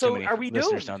don't yeah, have so too many are we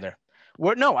listeners doomed? down there?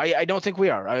 No, I don't think we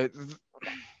are.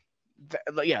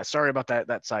 Yeah, sorry about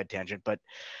that side tangent, but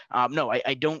no,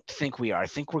 I don't think we are. I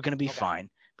think we're going to be fine,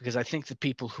 because I think the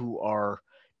people who are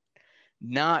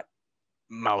not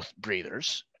mouth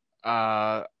breathers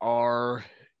are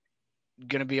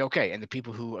going to be okay, and the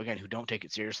people who don't take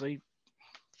it seriously,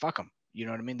 fuck them. You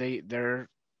know what I mean?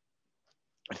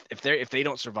 If they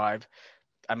don't survive,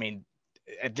 I mean,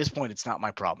 at this point, it's not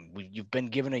my problem. You've been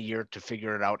given a year to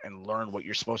figure it out and learn what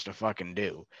you're supposed to fucking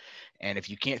do. And if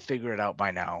you can't figure it out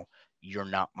by now, you're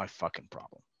not my fucking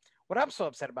problem. What I'm so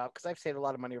upset about, because I've saved a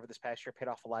lot of money over this past year, paid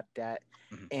off a lot of debt,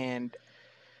 and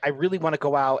I really want to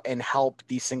go out and help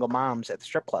these single moms at the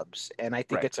strip clubs. And I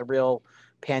think it's a real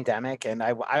pandemic. And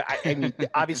I mean,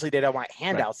 obviously they don't want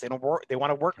handouts. They don't work. They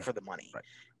want to work for the money.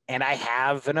 And I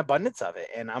have an abundance of it.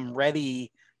 And I'm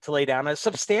ready to lay down a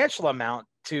substantial amount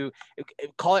to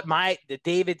call it the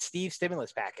David Steve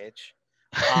stimulus package.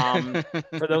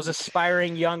 For those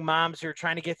aspiring young moms who are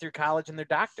trying to get through college and their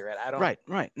doctorate.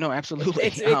 Right. No, absolutely.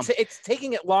 It's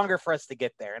taking it longer for us to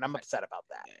get there, and I'm upset about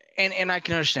that. And I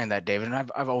can understand that, David.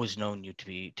 And I've always known you to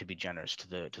be generous to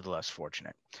the less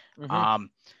fortunate.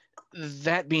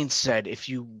 That being said, if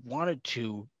you wanted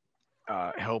to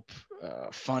help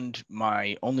fund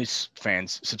my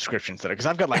OnlyFans subscriptions, because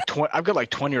I've got like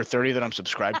 20 or 30 that I'm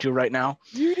subscribed to right now.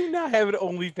 You do not have an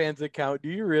OnlyFans account, do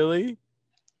you really?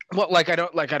 Well, I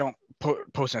don't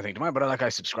post anything to mine, but I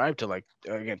subscribe to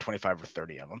again 25 or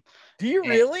 30 of them. Do you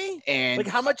really? And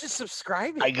how much is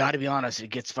subscribing? I got to be honest,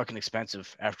 it gets fucking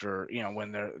expensive after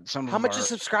when they're some. How much is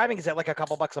subscribing? Is that like a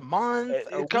couple bucks a month?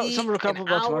 Some are a couple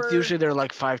bucks a month. Usually they're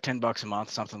like $5-10 a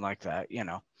month, something like that.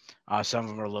 Some of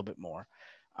them are a little bit more.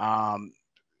 And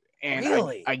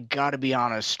really? I got to be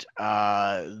honest,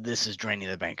 this is draining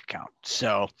the bank account.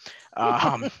 So.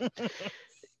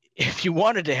 If you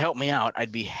wanted to help me out,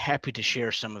 I'd be happy to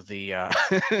share some of the and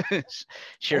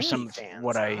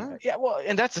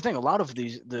that's the thing. A lot of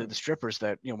the strippers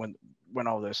that when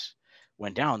all this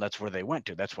went down, that's where they went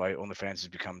to. That's why OnlyFans has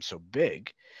become so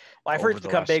big. Well, I've heard it's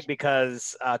become big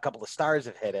because a couple of stars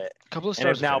have hit it. A couple of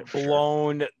stars have now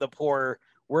blown the poor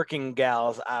working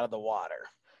gals out of the water.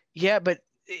 Yeah, but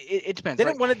it depends.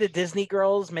 Didn't one of the Disney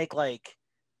girls make like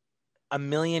 $1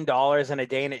 million in a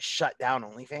day and it shut down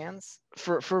OnlyFans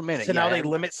for a minute? So now they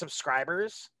limit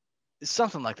subscribers,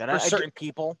 something like that for certain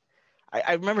people.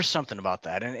 I remember something about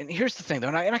that, and here's the thing though,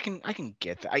 and I can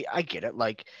get that. I get it.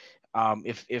 Like,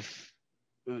 if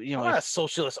not a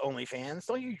socialist OnlyFans,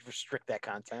 don't you restrict that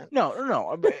content?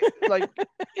 No.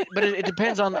 But it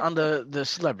depends on the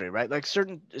celebrity, right? Like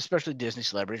certain, especially Disney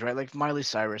celebrities, right? Like Miley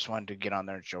Cyrus wanted to get on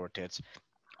there and show her tits.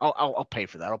 I'll pay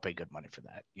for that. I'll pay good money for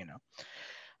that.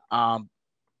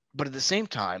 But at the same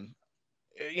time,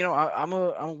 I'm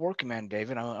a working man,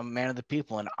 David. I'm a man of the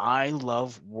people, and I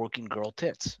love working girl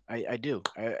tits. I do.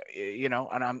 And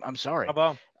I'm sorry.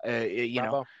 Bravo.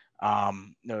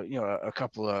 A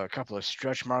couple of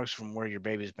stretch marks from where your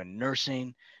baby's been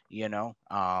nursing. Maybe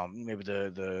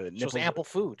the nipples. So ample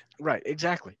food. Right.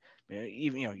 Exactly.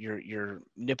 Even your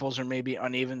nipples are maybe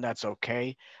uneven. That's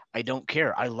okay. I don't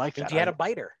care. I like that. You had a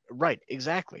biter. Right.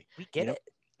 Exactly. We get it.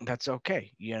 That's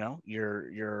okay.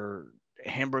 Your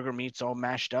hamburger meat's all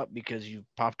mashed up because you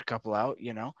popped a couple out.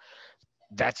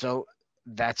 That's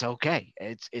okay.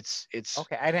 It's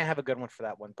okay. I didn't have a good one for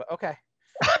that one, but okay.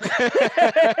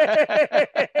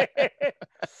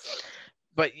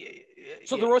 But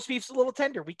so the roast beef's a little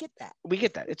tender. We get that.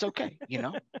 It's okay.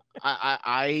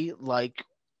 I like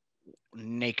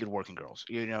naked working girls.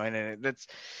 And that's.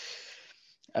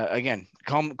 Again,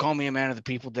 call me a man of the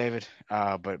people, David.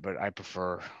 But I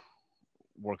prefer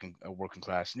working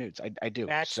class nudes. I do.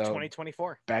 Batch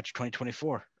 2024. Batch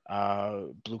 2024.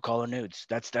 Blue collar nudes.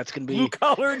 That's gonna be blue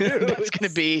collar nudes. That's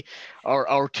gonna be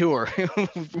our tour.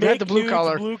 We've had the blue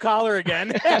collar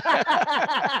again.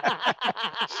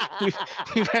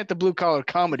 we've had the blue collar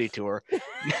comedy tour,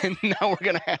 and now we're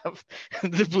gonna have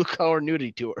the blue collar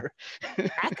nudity tour.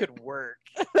 That could work.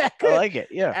 I like it.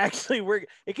 Yeah, actually work.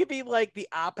 It could be like the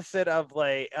opposite of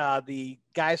like the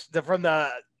guys from the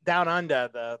Down Under,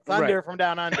 the Thunder from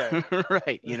Down Under.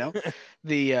 Right.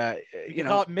 The you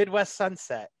call it Midwest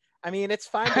Sunset. I mean, it's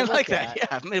fine. I like that.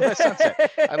 Yeah, Midwest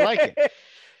Sunset. I like it.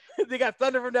 They got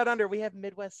Thunder from Down Under. We have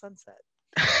Midwest Sunset.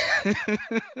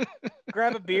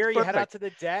 Grab a beer, you head out to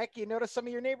the deck, you notice some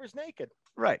of your neighbors naked.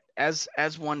 Right. As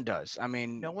one does. I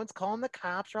mean, no one's calling the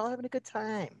cops. We're all having a good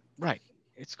time. Right.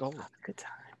 It's gold. A good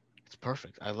time. It's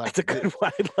perfect. I like it. It's a good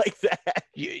one. I like that.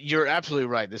 You're absolutely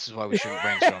right. This is why we shouldn't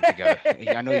brainstorm together.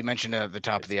 I know you mentioned it at the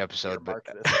top of the episode, but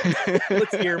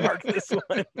let's earmark this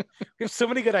one. We have so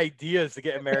many good ideas to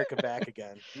get America back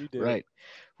again. We do. Right.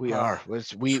 We are.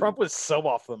 Trump was so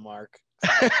off the mark.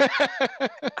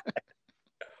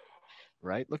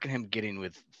 Right? Look at him getting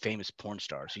with famous porn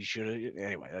stars. He should have.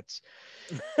 Anyway, that's.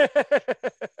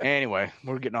 Anyway,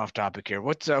 we're getting off topic here.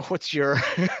 What's your?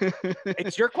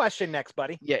 It's your question next,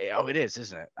 buddy. Yeah. Oh, it is,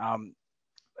 isn't it?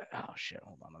 Oh shit!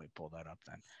 Hold on, let me pull that up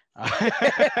then.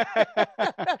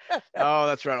 Oh,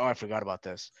 that's right. Oh, I forgot about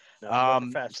this.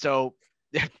 So,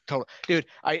 total dude.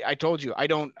 I told you I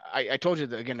don't. I told you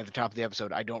that again at the top of the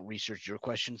episode. I don't research your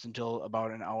questions until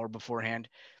about an hour beforehand.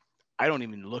 I don't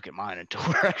even look at mine until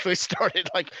we're actually started.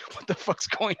 Like, what the fuck's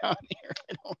going on here?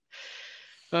 I don't.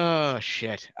 Oh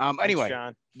shit. Anyway,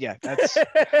 John. Yeah, that's.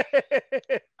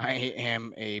 I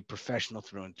am a professional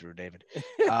through and through, David.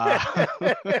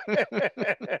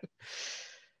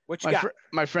 What you got?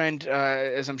 My friend,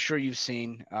 as I'm sure you've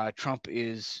seen, Trump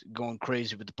is going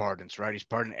crazy with the pardons, right? He's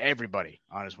pardoning everybody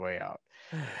on his way out.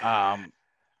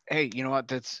 Hey, you know what?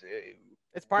 That's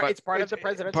it's part of the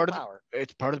presidential power.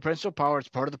 It's part of the presidential power. It's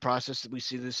part of the process that we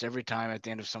see this every time at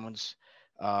the end of someone's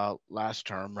last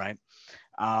term, right?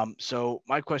 So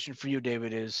my question for you,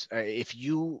 David, is if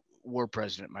you were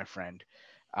president, my friend,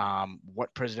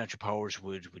 what presidential powers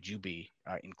would you be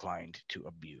inclined to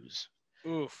abuse?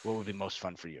 Oof. What would be most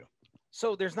fun for you?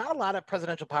 So there's not a lot of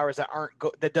presidential powers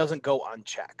that doesn't go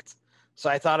unchecked. So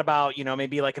I thought about,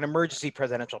 maybe like an emergency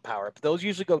presidential power, but those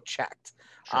usually go checked.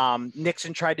 Sure.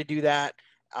 Nixon tried to do that.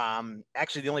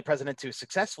 Actually, the only president to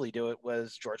successfully do it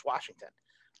was George Washington.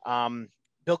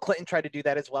 Bill Clinton tried to do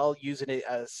that as well, using it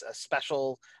as a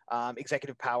special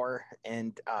executive power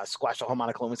and squash the whole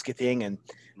Monica Lewinsky thing. And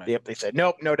they said,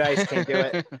 nope, no dice, can't do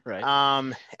it. Right.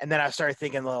 And then I started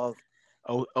thinking, well,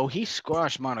 he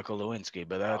squashed Monica Lewinsky,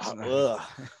 but that's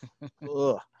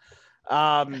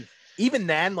even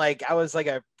then, like I was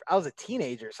a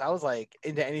teenager, so I was like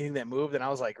into anything that moved, and I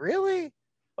was like, really,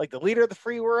 like the leader of the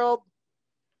free world.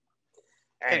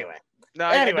 Anyway.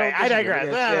 I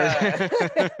digress.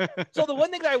 So the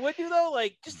one thing that I would do though,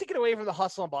 like just to get away from the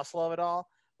hustle and bustle of it all,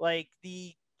 like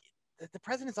the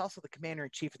president's also the commander in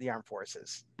chief of the armed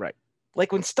forces. Right.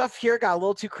 Like when stuff here got a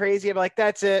little too crazy, I'm like,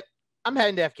 that's it. I'm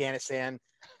heading to Afghanistan.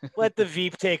 Let the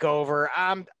Veep take over.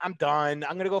 I'm done.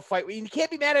 I'm gonna go fight. You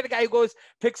can't be mad at a guy who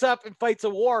picks up and fights a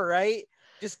war, right?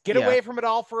 Just get away from it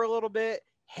all for a little bit.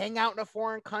 Hang out in a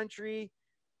foreign country.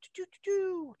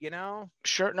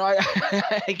 Sure. No,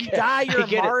 I you die, you're a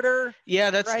martyr. It.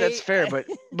 Yeah, that's fair.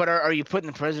 But are you putting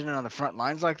the president on the front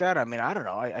lines like that? I mean, I don't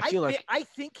know. I feel like I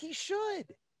think he should.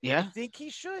 Yeah, I think he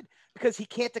should because he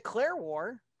can't declare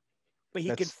war, but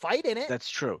he can fight in it. That's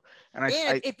true.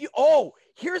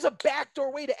 Here's a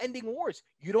backdoor way to ending wars.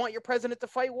 You don't want your president to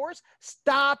fight wars?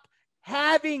 Stop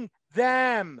having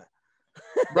them.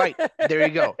 Right. There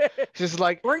you go. This is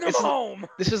like bring them home.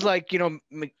 This is like,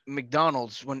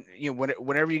 McDonald's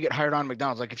whenever you get hired on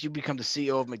McDonald's, like if you become the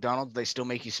CEO of McDonald's, they still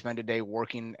make you spend a day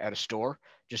working at a store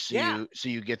just so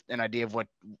you get an idea of what,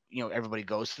 everybody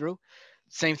goes through.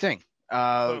 Same thing.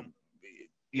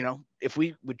 If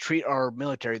we would treat our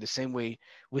military the same way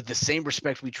with the same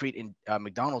respect we treat in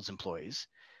McDonald's employees,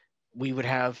 we would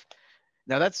have.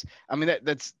 Now that's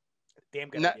damn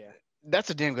good idea.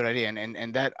 That's a damn good idea,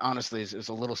 and that honestly is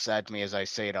a little sad to me as I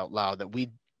say it out loud that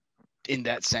we, in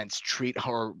that sense, treat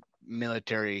our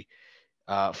military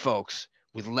folks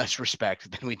with less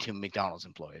respect than we do McDonald's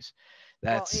employees.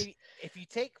 That's if you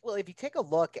take a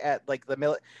look at like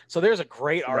so there's a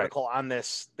great article on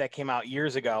this that came out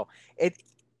years ago.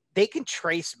 They can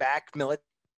trace back military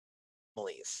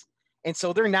families, and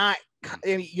so they're not.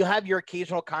 You have your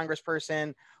occasional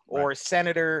congressperson or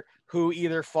senator who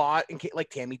either fought like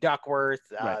Tammy Duckworth,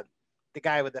 the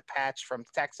guy with the patch from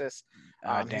Texas,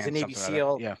 he's a Navy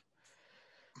SEAL. Yeah.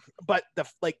 But the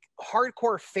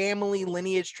hardcore family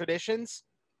lineage traditions,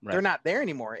 they're not there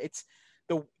anymore. It's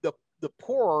the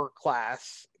poorer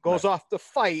class goes off to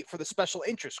fight for the special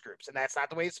interest groups, and that's not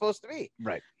the way it's supposed to be.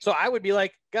 Right. So I would be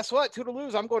like, guess what?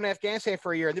 Toodaloo's, I'm going to Afghanistan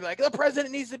for a year. And they'd be like, the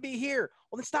president needs to be here.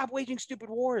 Well, then stop waging stupid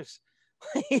wars.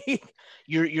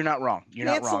 You're not wrong. You're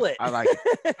not wrong. It. I like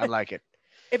it. I like it.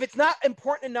 If it's not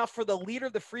important enough for the leader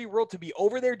of the free world to be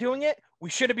over there doing it, we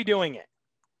shouldn't be doing it.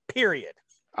 Period.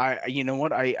 You know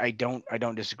what? I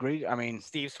don't disagree. I mean,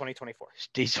 Steve's 2024.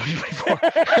 Steve's 2024.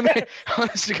 I mean,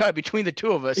 honest to God, between the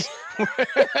two of us,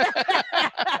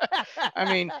 I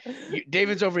mean,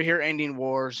 David's over here ending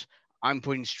wars. I'm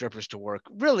putting strippers to work.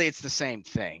 Really, it's the same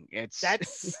thing. It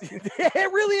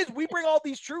really is. We bring all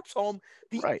these troops home.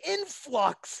 The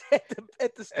influx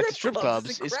at the strip clubs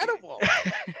is incredible.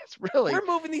 It's really, we're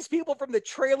moving these people from the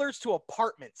trailers to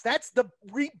apartments. That's the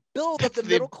rebuild of the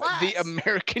middle class. The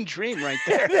American dream, right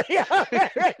there. The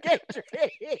American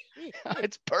dream.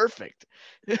 It's perfect.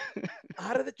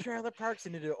 Out of the trailer parks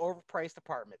into the overpriced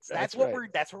apartments. That's what we're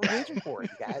reaching for, you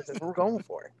guys. That's what we're going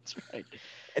for. That's right.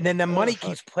 And then the money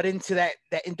keeps put into that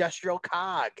industrial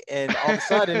cog, and all of a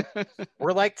sudden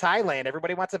we're like Thailand.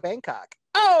 Everybody wants a Bangkok.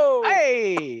 Oh,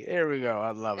 hey, there we go.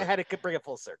 I love it. I had to bring it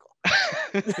full circle.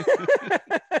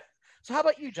 So how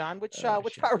about you, John? Which shit.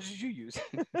 powers did you use?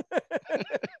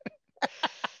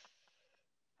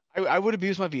 I would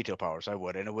abuse my veto powers. I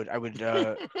would, and I would,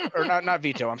 or not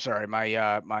veto. I'm sorry,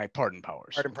 my pardon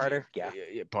powers. Pardon, yeah.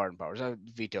 Pardon powers.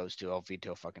 Vetoes too. I'll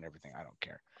veto fucking everything. I don't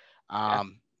care. Yeah.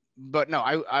 But no,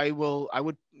 I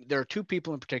would. There are two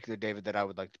people in particular, David, that I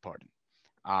would like to pardon.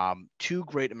 Two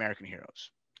great American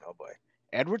heroes. Oh boy.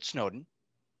 Edward Snowden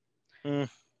Mm.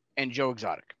 and Joe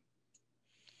Exotic.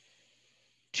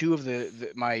 Two of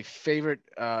my favorite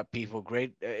people.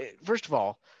 Great. First of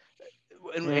all.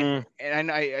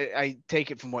 And I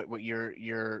take it from what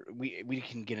we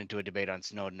can get into a debate on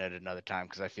Snowden at another time,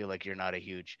 because I feel like you're not a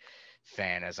huge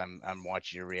fan as I'm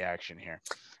watching your reaction here.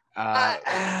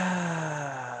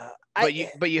 But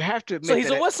you have to admit, so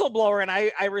he's a whistleblower, and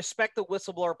I respect the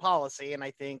whistleblower policy, and I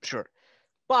think sure.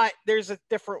 But there's a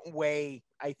different way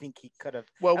I think he could have.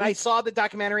 Well, I saw the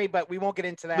documentary, but we won't get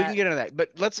into that. We can get into that, but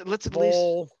let's at least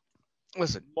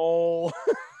listen.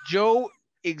 Joe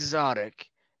Exotic.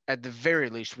 At the very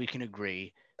least, we can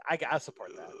agree. I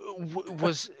support that.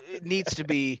 Needs to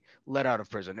be let out of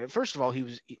prison. First of all,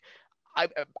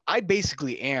 I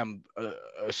basically am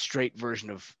a straight version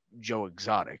of Joe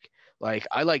Exotic. Like,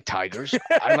 I like tigers.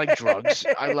 I like drugs.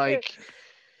 I like,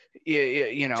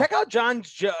 you know. Check out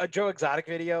John's Joe Exotic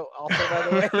video also, by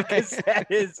the way, because that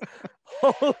is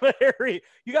hilarious.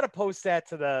 You got to post that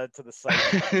to the site.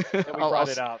 That we brought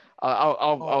it up.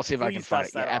 I'll see if I can find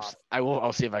it. Yeah, I will.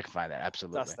 I'll see if I can find that.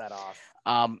 Absolutely. Dust that off.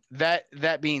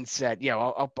 That being said, yeah,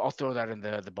 I'll throw that in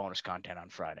the bonus content on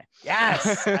Friday.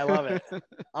 Yes, I love it.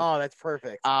 Oh, that's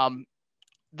perfect.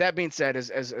 That being said,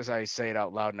 as I say it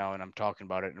out loud now, and I'm talking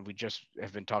about it, and we just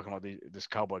have been talking about this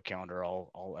cowboy calendar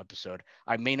all episode.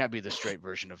 I may not be the straight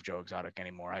version of Joe Exotic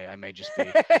anymore. I may just be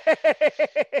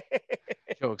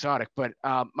Joe Exotic. But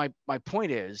my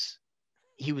point is,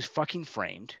 he was fucking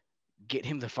framed. Get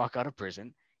him the fuck out of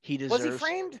prison. He deserves. Was he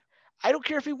framed? I don't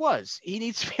care if he was. He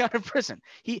needs to be out of prison.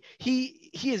 He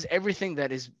is everything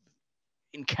that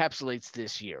encapsulates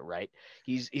this year, right?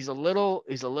 He's a little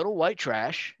white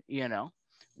trash, you know.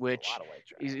 Which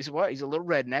he's a little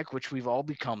redneck, which we've all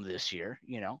become this year.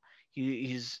 You know,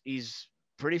 he's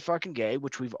pretty fucking gay,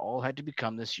 which we've all had to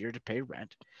become this year to pay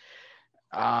rent.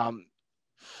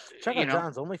 Check out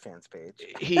John's OnlyFans page.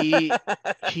 He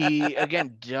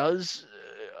again does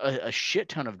a shit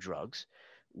ton of drugs,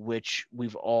 which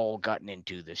we've all gotten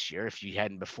into this year. If you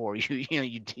hadn't before, you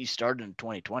started in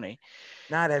 2020.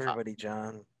 Not everybody,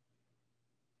 John.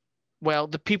 Well,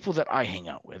 the people that I hang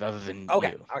out with, other than you.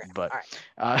 Okay. But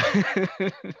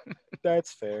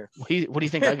that's fair. What do you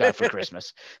think I got for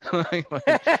Christmas? I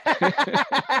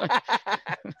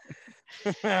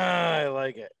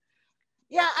like it.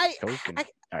 Yeah, I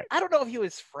don't know if he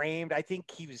was framed. I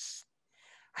think he's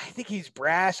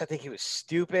brash. I think he was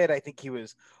stupid. I think he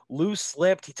was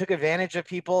loose-lipped. He took advantage of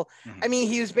people. Mm-hmm. I mean,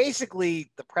 he was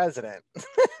basically the president.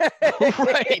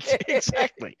 Right,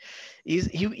 exactly.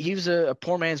 He was a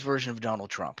poor man's version of Donald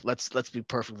Trump. Let's be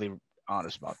perfectly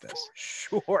honest about this.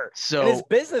 Sure. So and his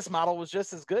business model was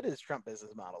just as good as Trump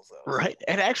business models, though. Right,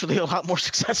 and actually a lot more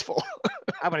successful.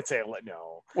 I wouldn't say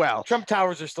no. Well, Trump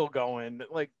Towers are still going.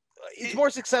 Like, it's more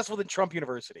successful than Trump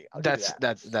University.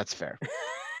 That's fair.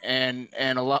 And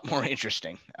a lot more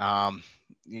interesting.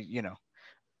 You know,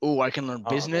 I can learn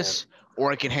business,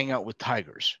 or I can hang out with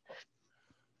tigers.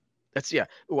 I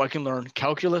can learn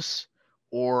calculus,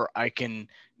 or I can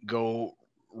go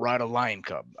ride a lion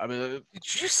cub. I mean,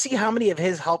 did you see how many of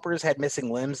his helpers had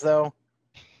missing limbs, though?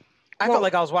 I felt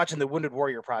like I was watching the Wounded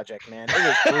Warrior Project, man. It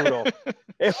was brutal.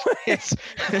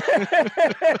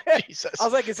 Jesus. I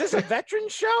was like, is this a veteran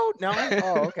show? No?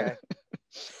 Oh, okay.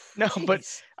 No, jeez. But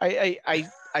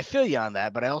I feel you on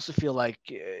that, but I also feel like,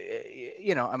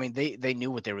 you know, I mean, they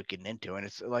knew what they were getting into, and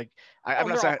it's like, I'm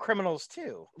not saying criminals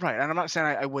too. Right. And I'm not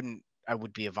saying I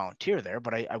would be a volunteer there,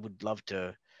 but I would love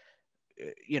to,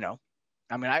 you know,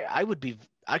 I mean, I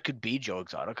could be Joe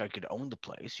Exotic. I could own the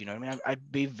place. You know what I mean?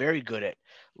 I'd be very good at,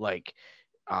 like,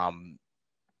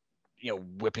 you know,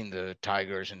 whipping the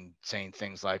tigers and saying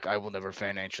things like, I will never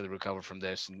financially recover from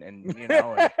this. And you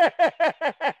know, and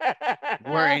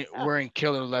wearing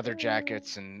killer leather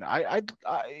jackets. And and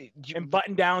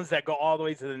button downs that go all the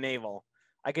way to the navel.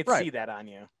 I could see that on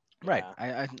you. Right.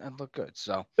 Yeah. I look good.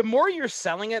 So the more you're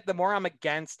selling it, the more I'm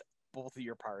against both of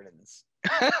your pardons.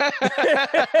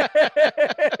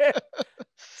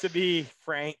 To be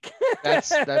frank.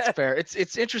 That's fair.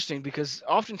 It's interesting because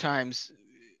oftentimes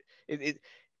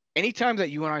anytime that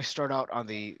you and I start out on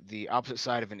the opposite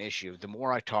side of an issue, the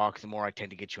more I talk, the more I tend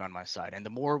to get you on my side. And the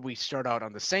more we start out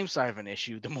on the same side of an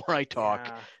issue, the more I talk,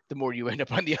 Yeah. the more you end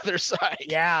up on the other side.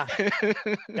 Yeah,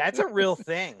 that's a real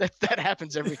thing. that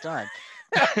happens every time.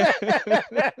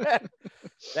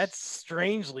 That's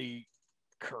strangely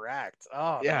correct.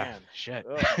 Oh Yeah, man, shit.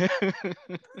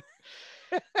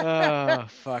 Ugh.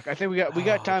 Fuck. I think we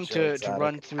got time Joe to Exotic.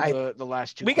 run through the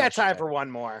last two. We got time questions. for one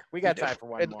more. We got time for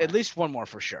one more. At least one more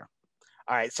for sure.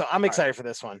 All right, so I'm excited for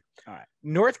this one. All right.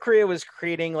 North Korea was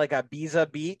creating like a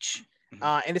Biza beach,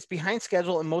 Mhm. and it's behind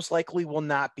schedule and most likely will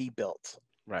not be built.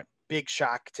 Right. Big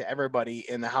shock to everybody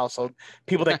in the household.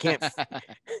 People that can't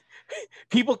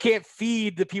people can't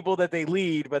feed the people that they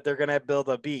lead, but they're gonna build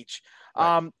a beach.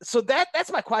 Right. So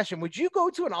that's my question. Would you go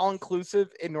to an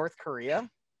all-inclusive in North Korea?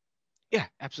 Yeah,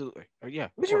 absolutely. Yeah.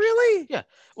 Would you really? Yeah.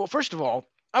 Well, first of all,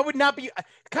 I would not be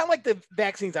kind of like the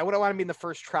vaccines. I wouldn't want to be in the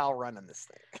first trial run on this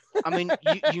thing. I mean,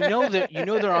 you know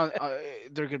they're on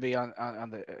they're going to be on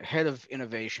the head of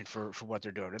innovation for what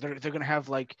they're doing. They're going to have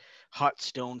like hot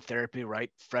stone therapy, right,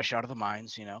 fresh out of the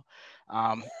mines, you know.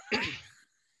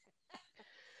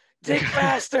 Dig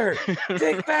faster,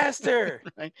 dig faster.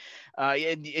 Right.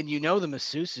 And you know the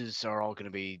masseuses are all going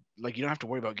to be like, you don't have to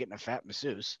worry about getting a fat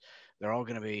masseuse. They're all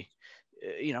going to be,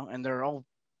 you know, and they're all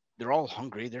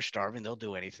hungry. They're starving. They'll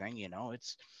do anything, you know.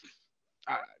 It's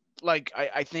like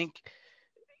I think,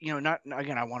 you know, not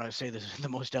again. I want to say this in the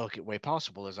most delicate way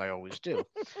possible, as I always do.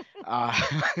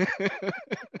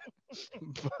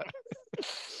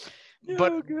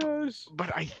 But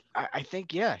but I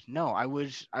think, yeah, no, I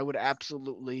would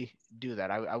absolutely do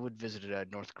that. I would visit a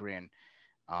North Korean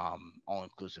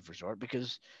all-inclusive resort,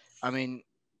 because I mean,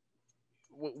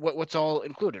 what's all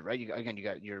included, right? You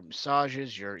got your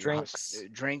massages, your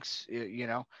drinks, you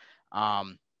know,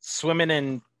 swimming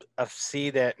in a sea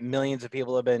that millions of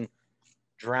people have been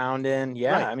drowned in.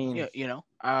 Yeah, right. I mean, yeah, you know,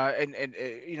 and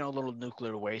you know, a little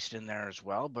nuclear waste in there as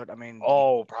well. But I mean,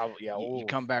 probably, yeah. You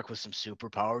come back with some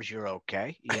superpowers, you're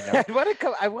okay. You know,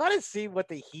 I want to see what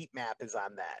the heat map is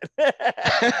on that.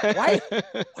 Why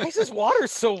is this water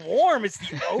so warm? It's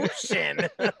the ocean.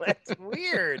 That's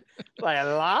weird. Like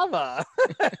lava.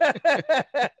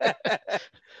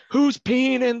 Who's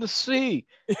peeing in the sea?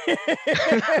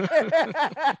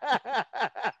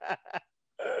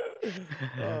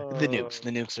 The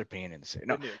nukes are peeing in the sea.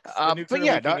 No, the nukes but are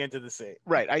yeah, into the sea.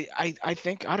 Right. I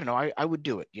think, I don't know. I would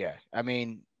do it. Yeah. I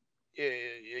mean,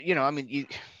 you know, I mean, you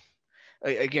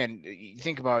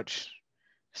think about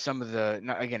some of the,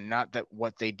 not that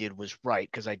what they did was right,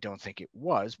 because I don't think it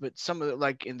was, but some of the,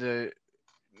 like in the,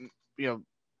 you know,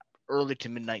 early to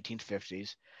mid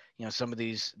 1950s, you know, some of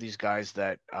these guys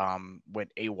that went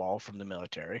AWOL from the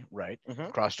military, right,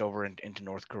 crossed over into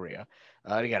North Korea.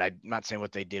 Again, I'm not saying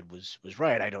what they did was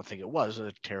right. I don't think it was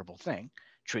a terrible thing.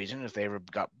 Treason. If they ever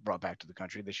got brought back to the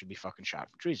country, they should be fucking shot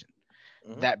for treason.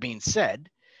 That being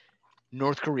said,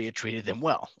 North Korea treated them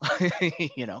well,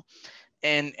 you know,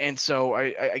 and so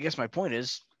I guess my point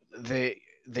is they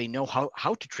know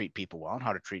how to treat people well and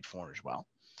how to treat foreigners well.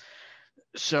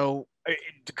 So,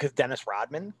 because Dennis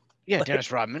Rodman. Yeah,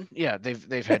 Dennis Rodman. Yeah,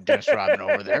 they've had Dennis Rodman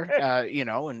over there, you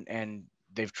know, and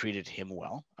they've treated him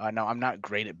well. Now, I'm not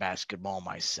great at basketball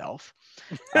myself,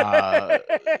 but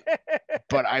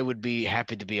I would be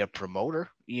happy to be a promoter,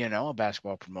 you know, a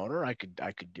basketball promoter. I could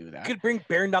do that. You could bring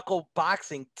bare knuckle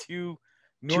boxing to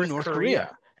North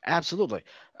Korea. Absolutely.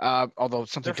 Although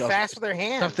something they're fast with their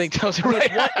hands. Something tells me,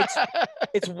 right.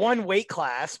 It's one weight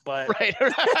class, but right.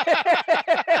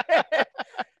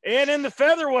 And in the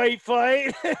featherweight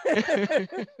fight.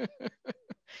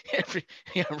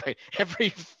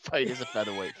 Every fight is a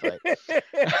featherweight fight.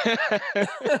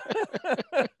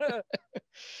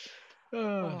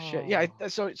 Oh shit. Yeah.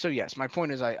 So yes, my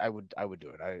point is I would do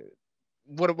it.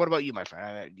 What about you, my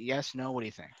friend? Yes, no. What do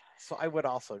you think? So I would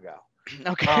also go.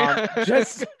 Okay.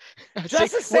 Just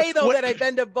to say though that I've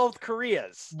been to both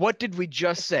Koreas. What did we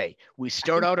just say? We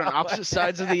start out on opposite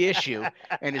sides of the issue,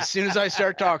 and as soon as I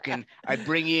start talking, I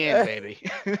bring you in, baby.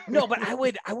 No, but I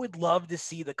would love to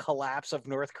see the collapse of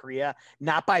North Korea,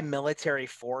 not by military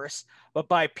force, but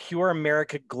by pure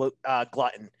America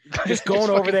glutton. Just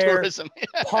going over there, tourism.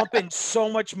 Pumping so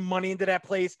much money into that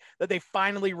place that they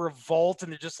finally revolt,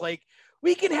 and they're just like,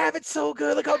 we can have it so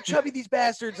good. Look how chubby these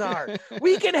bastards are.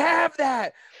 We can have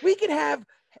that. We can have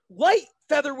light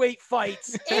featherweight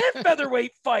fights and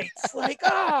featherweight fights.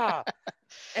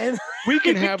 And we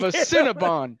can have a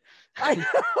Cinnabon. I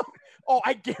know. Oh,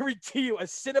 I guarantee you, a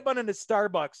Cinnabon and a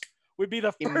Starbucks would be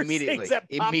the first things that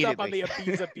popped up on the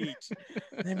Ibiza beach.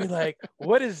 And they'd be like,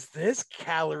 what is this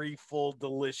calorie-full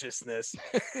deliciousness?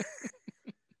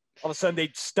 All of a sudden, they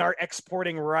start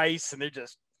exporting rice, and they're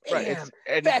just Right.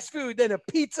 bam, fast food, then a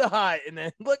Pizza Hut, and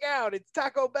then look out, it's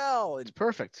Taco Bell. It's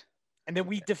perfect. And then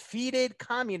we defeated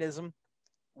communism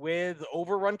with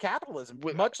overrun capitalism,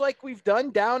 much like we've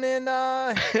done down in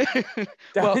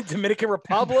Dominican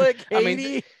Republic, Haiti. I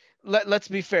mean, let's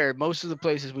be fair. Most of the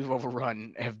places we've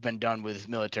overrun have been done with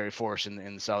military force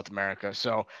in South America.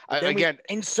 So again,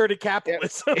 we inserted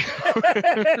capitalism.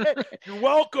 You're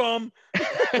welcome.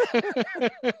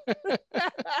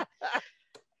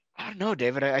 I don't know,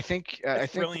 David. I think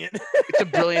brilliant. It's a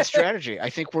brilliant strategy. I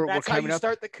think we're That's coming how you up.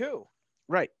 Start the coup.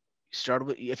 Right. You started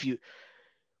with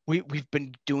we've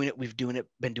been doing it. We've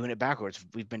been doing it backwards.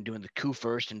 We've been doing the coup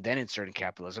first and then inserting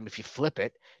capitalism. If you flip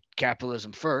it,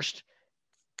 capitalism first.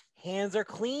 Hands are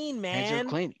clean, man. Hands are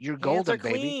clean. You're golden,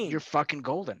 baby. You're fucking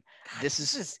golden. God, this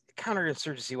is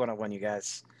counterinsurgency 101, you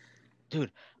guys.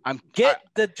 Dude, Get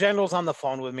the generals on the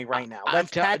phone with me right now.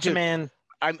 Let's patch them in.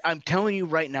 I'm telling you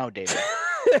right now, David.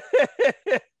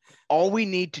 All we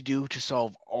need to do to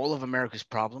solve all of America's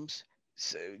problems,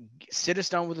 sit us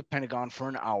down with the Pentagon for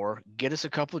an hour, get us a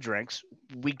couple of drinks.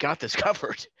 We got this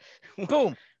covered.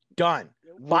 Boom. Done.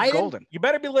 Biden, golden. You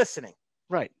better be listening.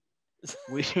 Right.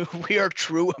 We are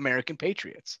true American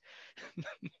patriots.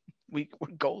 We're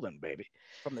golden, baby.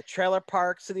 From the trailer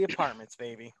parks to the apartments,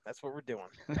 baby. That's what we're doing.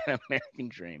 American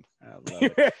dream. I love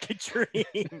it. American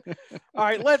dream. All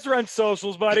right, let's run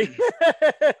socials, buddy.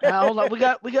 Hold on. We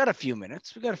got a few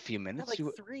minutes. We got a few minutes.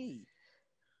 Like 3.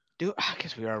 Dude, I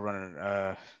guess we are running.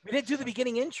 We didn't do the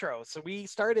beginning intro, so we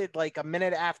started like a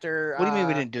minute after. What do you mean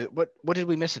we didn't do it? What did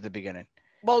we miss at the beginning?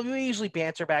 Well, we usually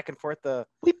banter back and forth.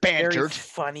 We bantered.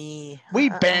 Funny. We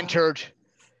bantered.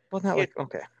 Well, not like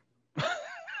okay.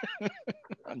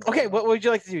 Okay, what would you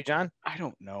like to do, John? I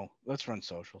don't know. Let's run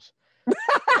socials.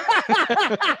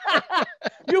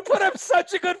 You put up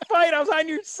such a good fight. I was on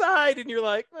your side, and you're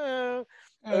like,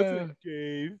 that's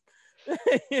Dave.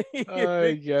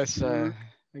 I guess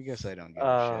I don't give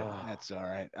a shit. That's all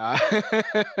right.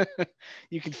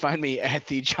 You can find me at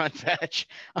the John Batch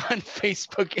on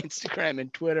Facebook, Instagram,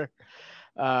 and Twitter.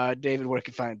 David, where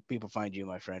can people find you,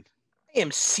 my friend? I am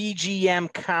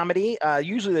CGM Comedy.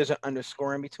 Usually there's an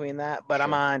underscore in between that, but sure.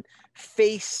 I'm on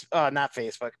not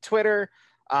Facebook, Twitter,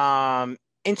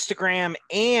 Instagram,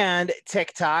 and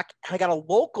TikTok. I got a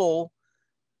local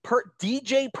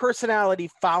DJ personality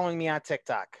following me on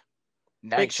TikTok.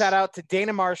 Nice. Big shout out to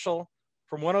Dana Marshall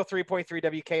from 103.3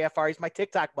 WKFR. He's my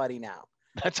TikTok buddy now.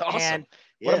 That's awesome. And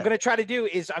what I'm going to try to do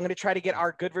is I'm going to try to get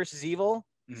our Good versus Evil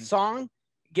song,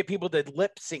 get people to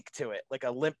lip sync to it, like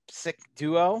a lip sync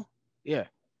duo. Yeah.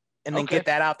 And then get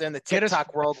that out there in the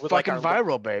TikTok world with fucking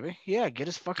viral, baby. Yeah, get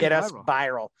us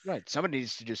viral. Right. Somebody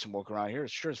needs to do some work around here. It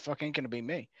sure as fuck ain't gonna be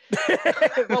me.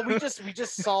 Well, we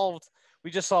just solved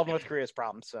North Korea's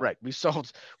problem. So right.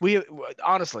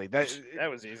 Honestly, that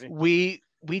was easy.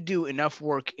 We do enough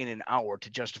work in an hour to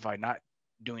justify not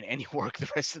doing any work the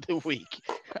rest of the week.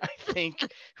 I think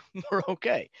we're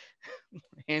okay.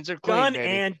 Hands are clean. Done baby.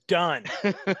 And done.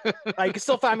 You can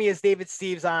still find me as David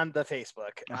Steves on the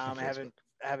Facebook. I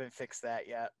haven't fixed that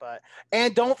yet,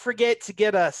 and don't forget to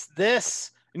get us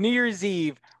this New Year's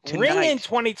Eve Ring in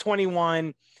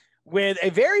 2021 with a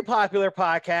very popular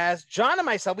podcast. John and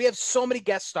myself, we have so many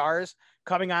guest stars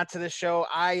coming onto this show.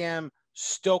 I am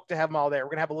stoked to have them all there.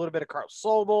 We're gonna have a little bit of Carl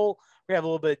Sobel. We have a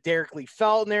little bit of Derek Lee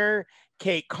Feltner,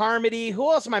 Kate Carmody.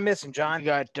 Who else am I missing, John? We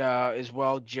got as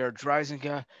well Jared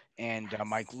Dreisinga and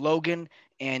Mike Logan,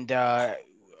 and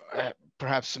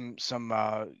perhaps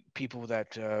some people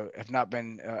that have not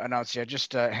been announced yet.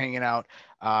 Just hanging out,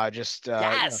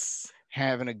 yes,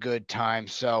 having a good time.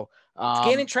 So it's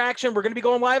gaining traction. We're going to be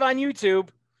going live on YouTube.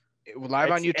 On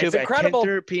YouTube at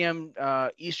 10:30 p.m.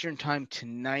 Eastern time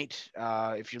tonight.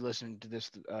 If you're listening to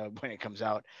this when it comes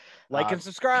out, like and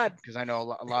subscribe, because I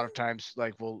know a lot of times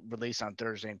like we'll release on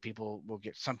Thursday and people will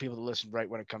get some people to listen right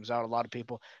when it comes out. A lot of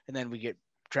people, and then we get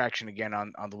traction again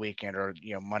on the weekend or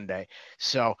Monday.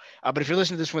 So, but if you're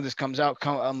listening to this when this comes out,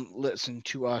 come listen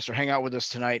to us or hang out with us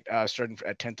tonight, starting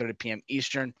at 10:30 p.m.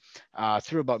 Eastern,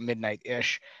 through about midnight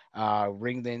ish.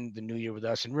 Ring in the new year with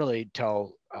us and really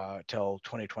tell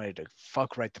 2020 to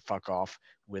fuck off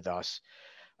with us.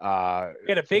 We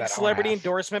had a big celebrity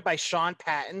endorsement by Sean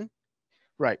Patton.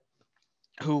 Right.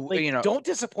 Who, don't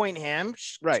disappoint him.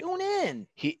 Right. Tune in.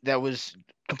 That was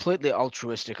completely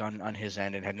altruistic on his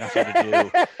end and had nothing to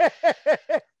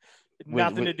do.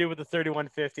 Nothing to do with the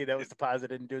 3150 that was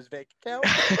deposited into his bank account.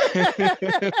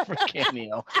 For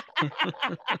Cameo. I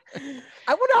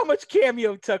wonder how much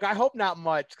Cameo took. I hope not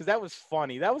much, because that was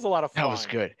funny. That was a lot of fun. That was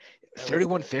good.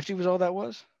 3150 was all that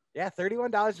was? Yeah,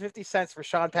 $31.50 for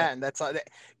Sean Patton. That's all.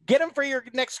 Get him for your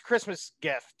next Christmas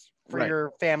gift for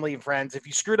your family and friends. If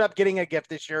you screwed up getting a gift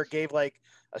this year, gave like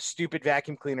a stupid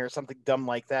vacuum cleaner or something dumb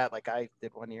like that, like I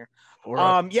did one year.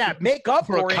 Or make up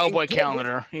for a it. Cowboy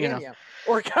calendar, you know. Yeah.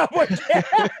 Or a cowboy.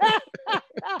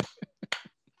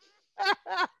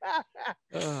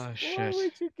 Oh shit! Why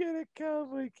would you get a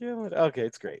cowboy calendar? Okay,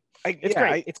 it's great. It's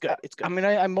great. It's good. It's good. I mean,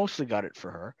 I mostly got it for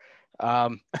her.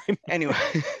 Anyway.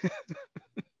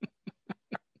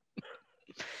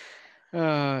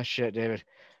 Oh shit, David.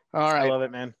 All right. I love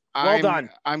it, man. Well done.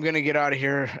 I'm gonna get out of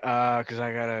here because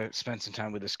I gotta spend some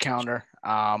time with this calendar.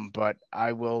 But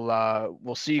I will.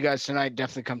 We'll see you guys tonight.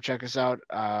 Definitely come check us out.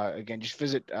 Again, just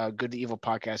visit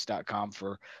goodtoevilpodcast.com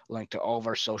for a link to all of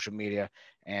our social media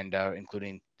and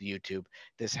including the YouTube.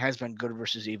 This has been Good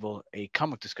versus Evil, a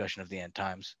comic discussion of the end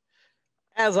times.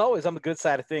 As always, I'm the good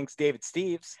side of things, David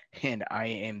Steves, and I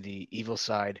am the evil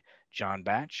side, John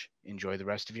Batch. Enjoy the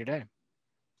rest of your day.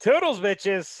 Toodles,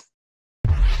 bitches.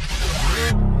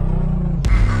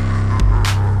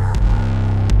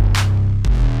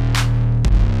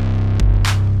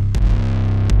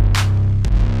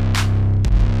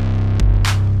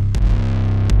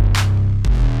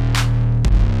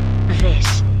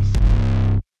 This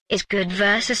is Good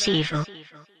versus Evil.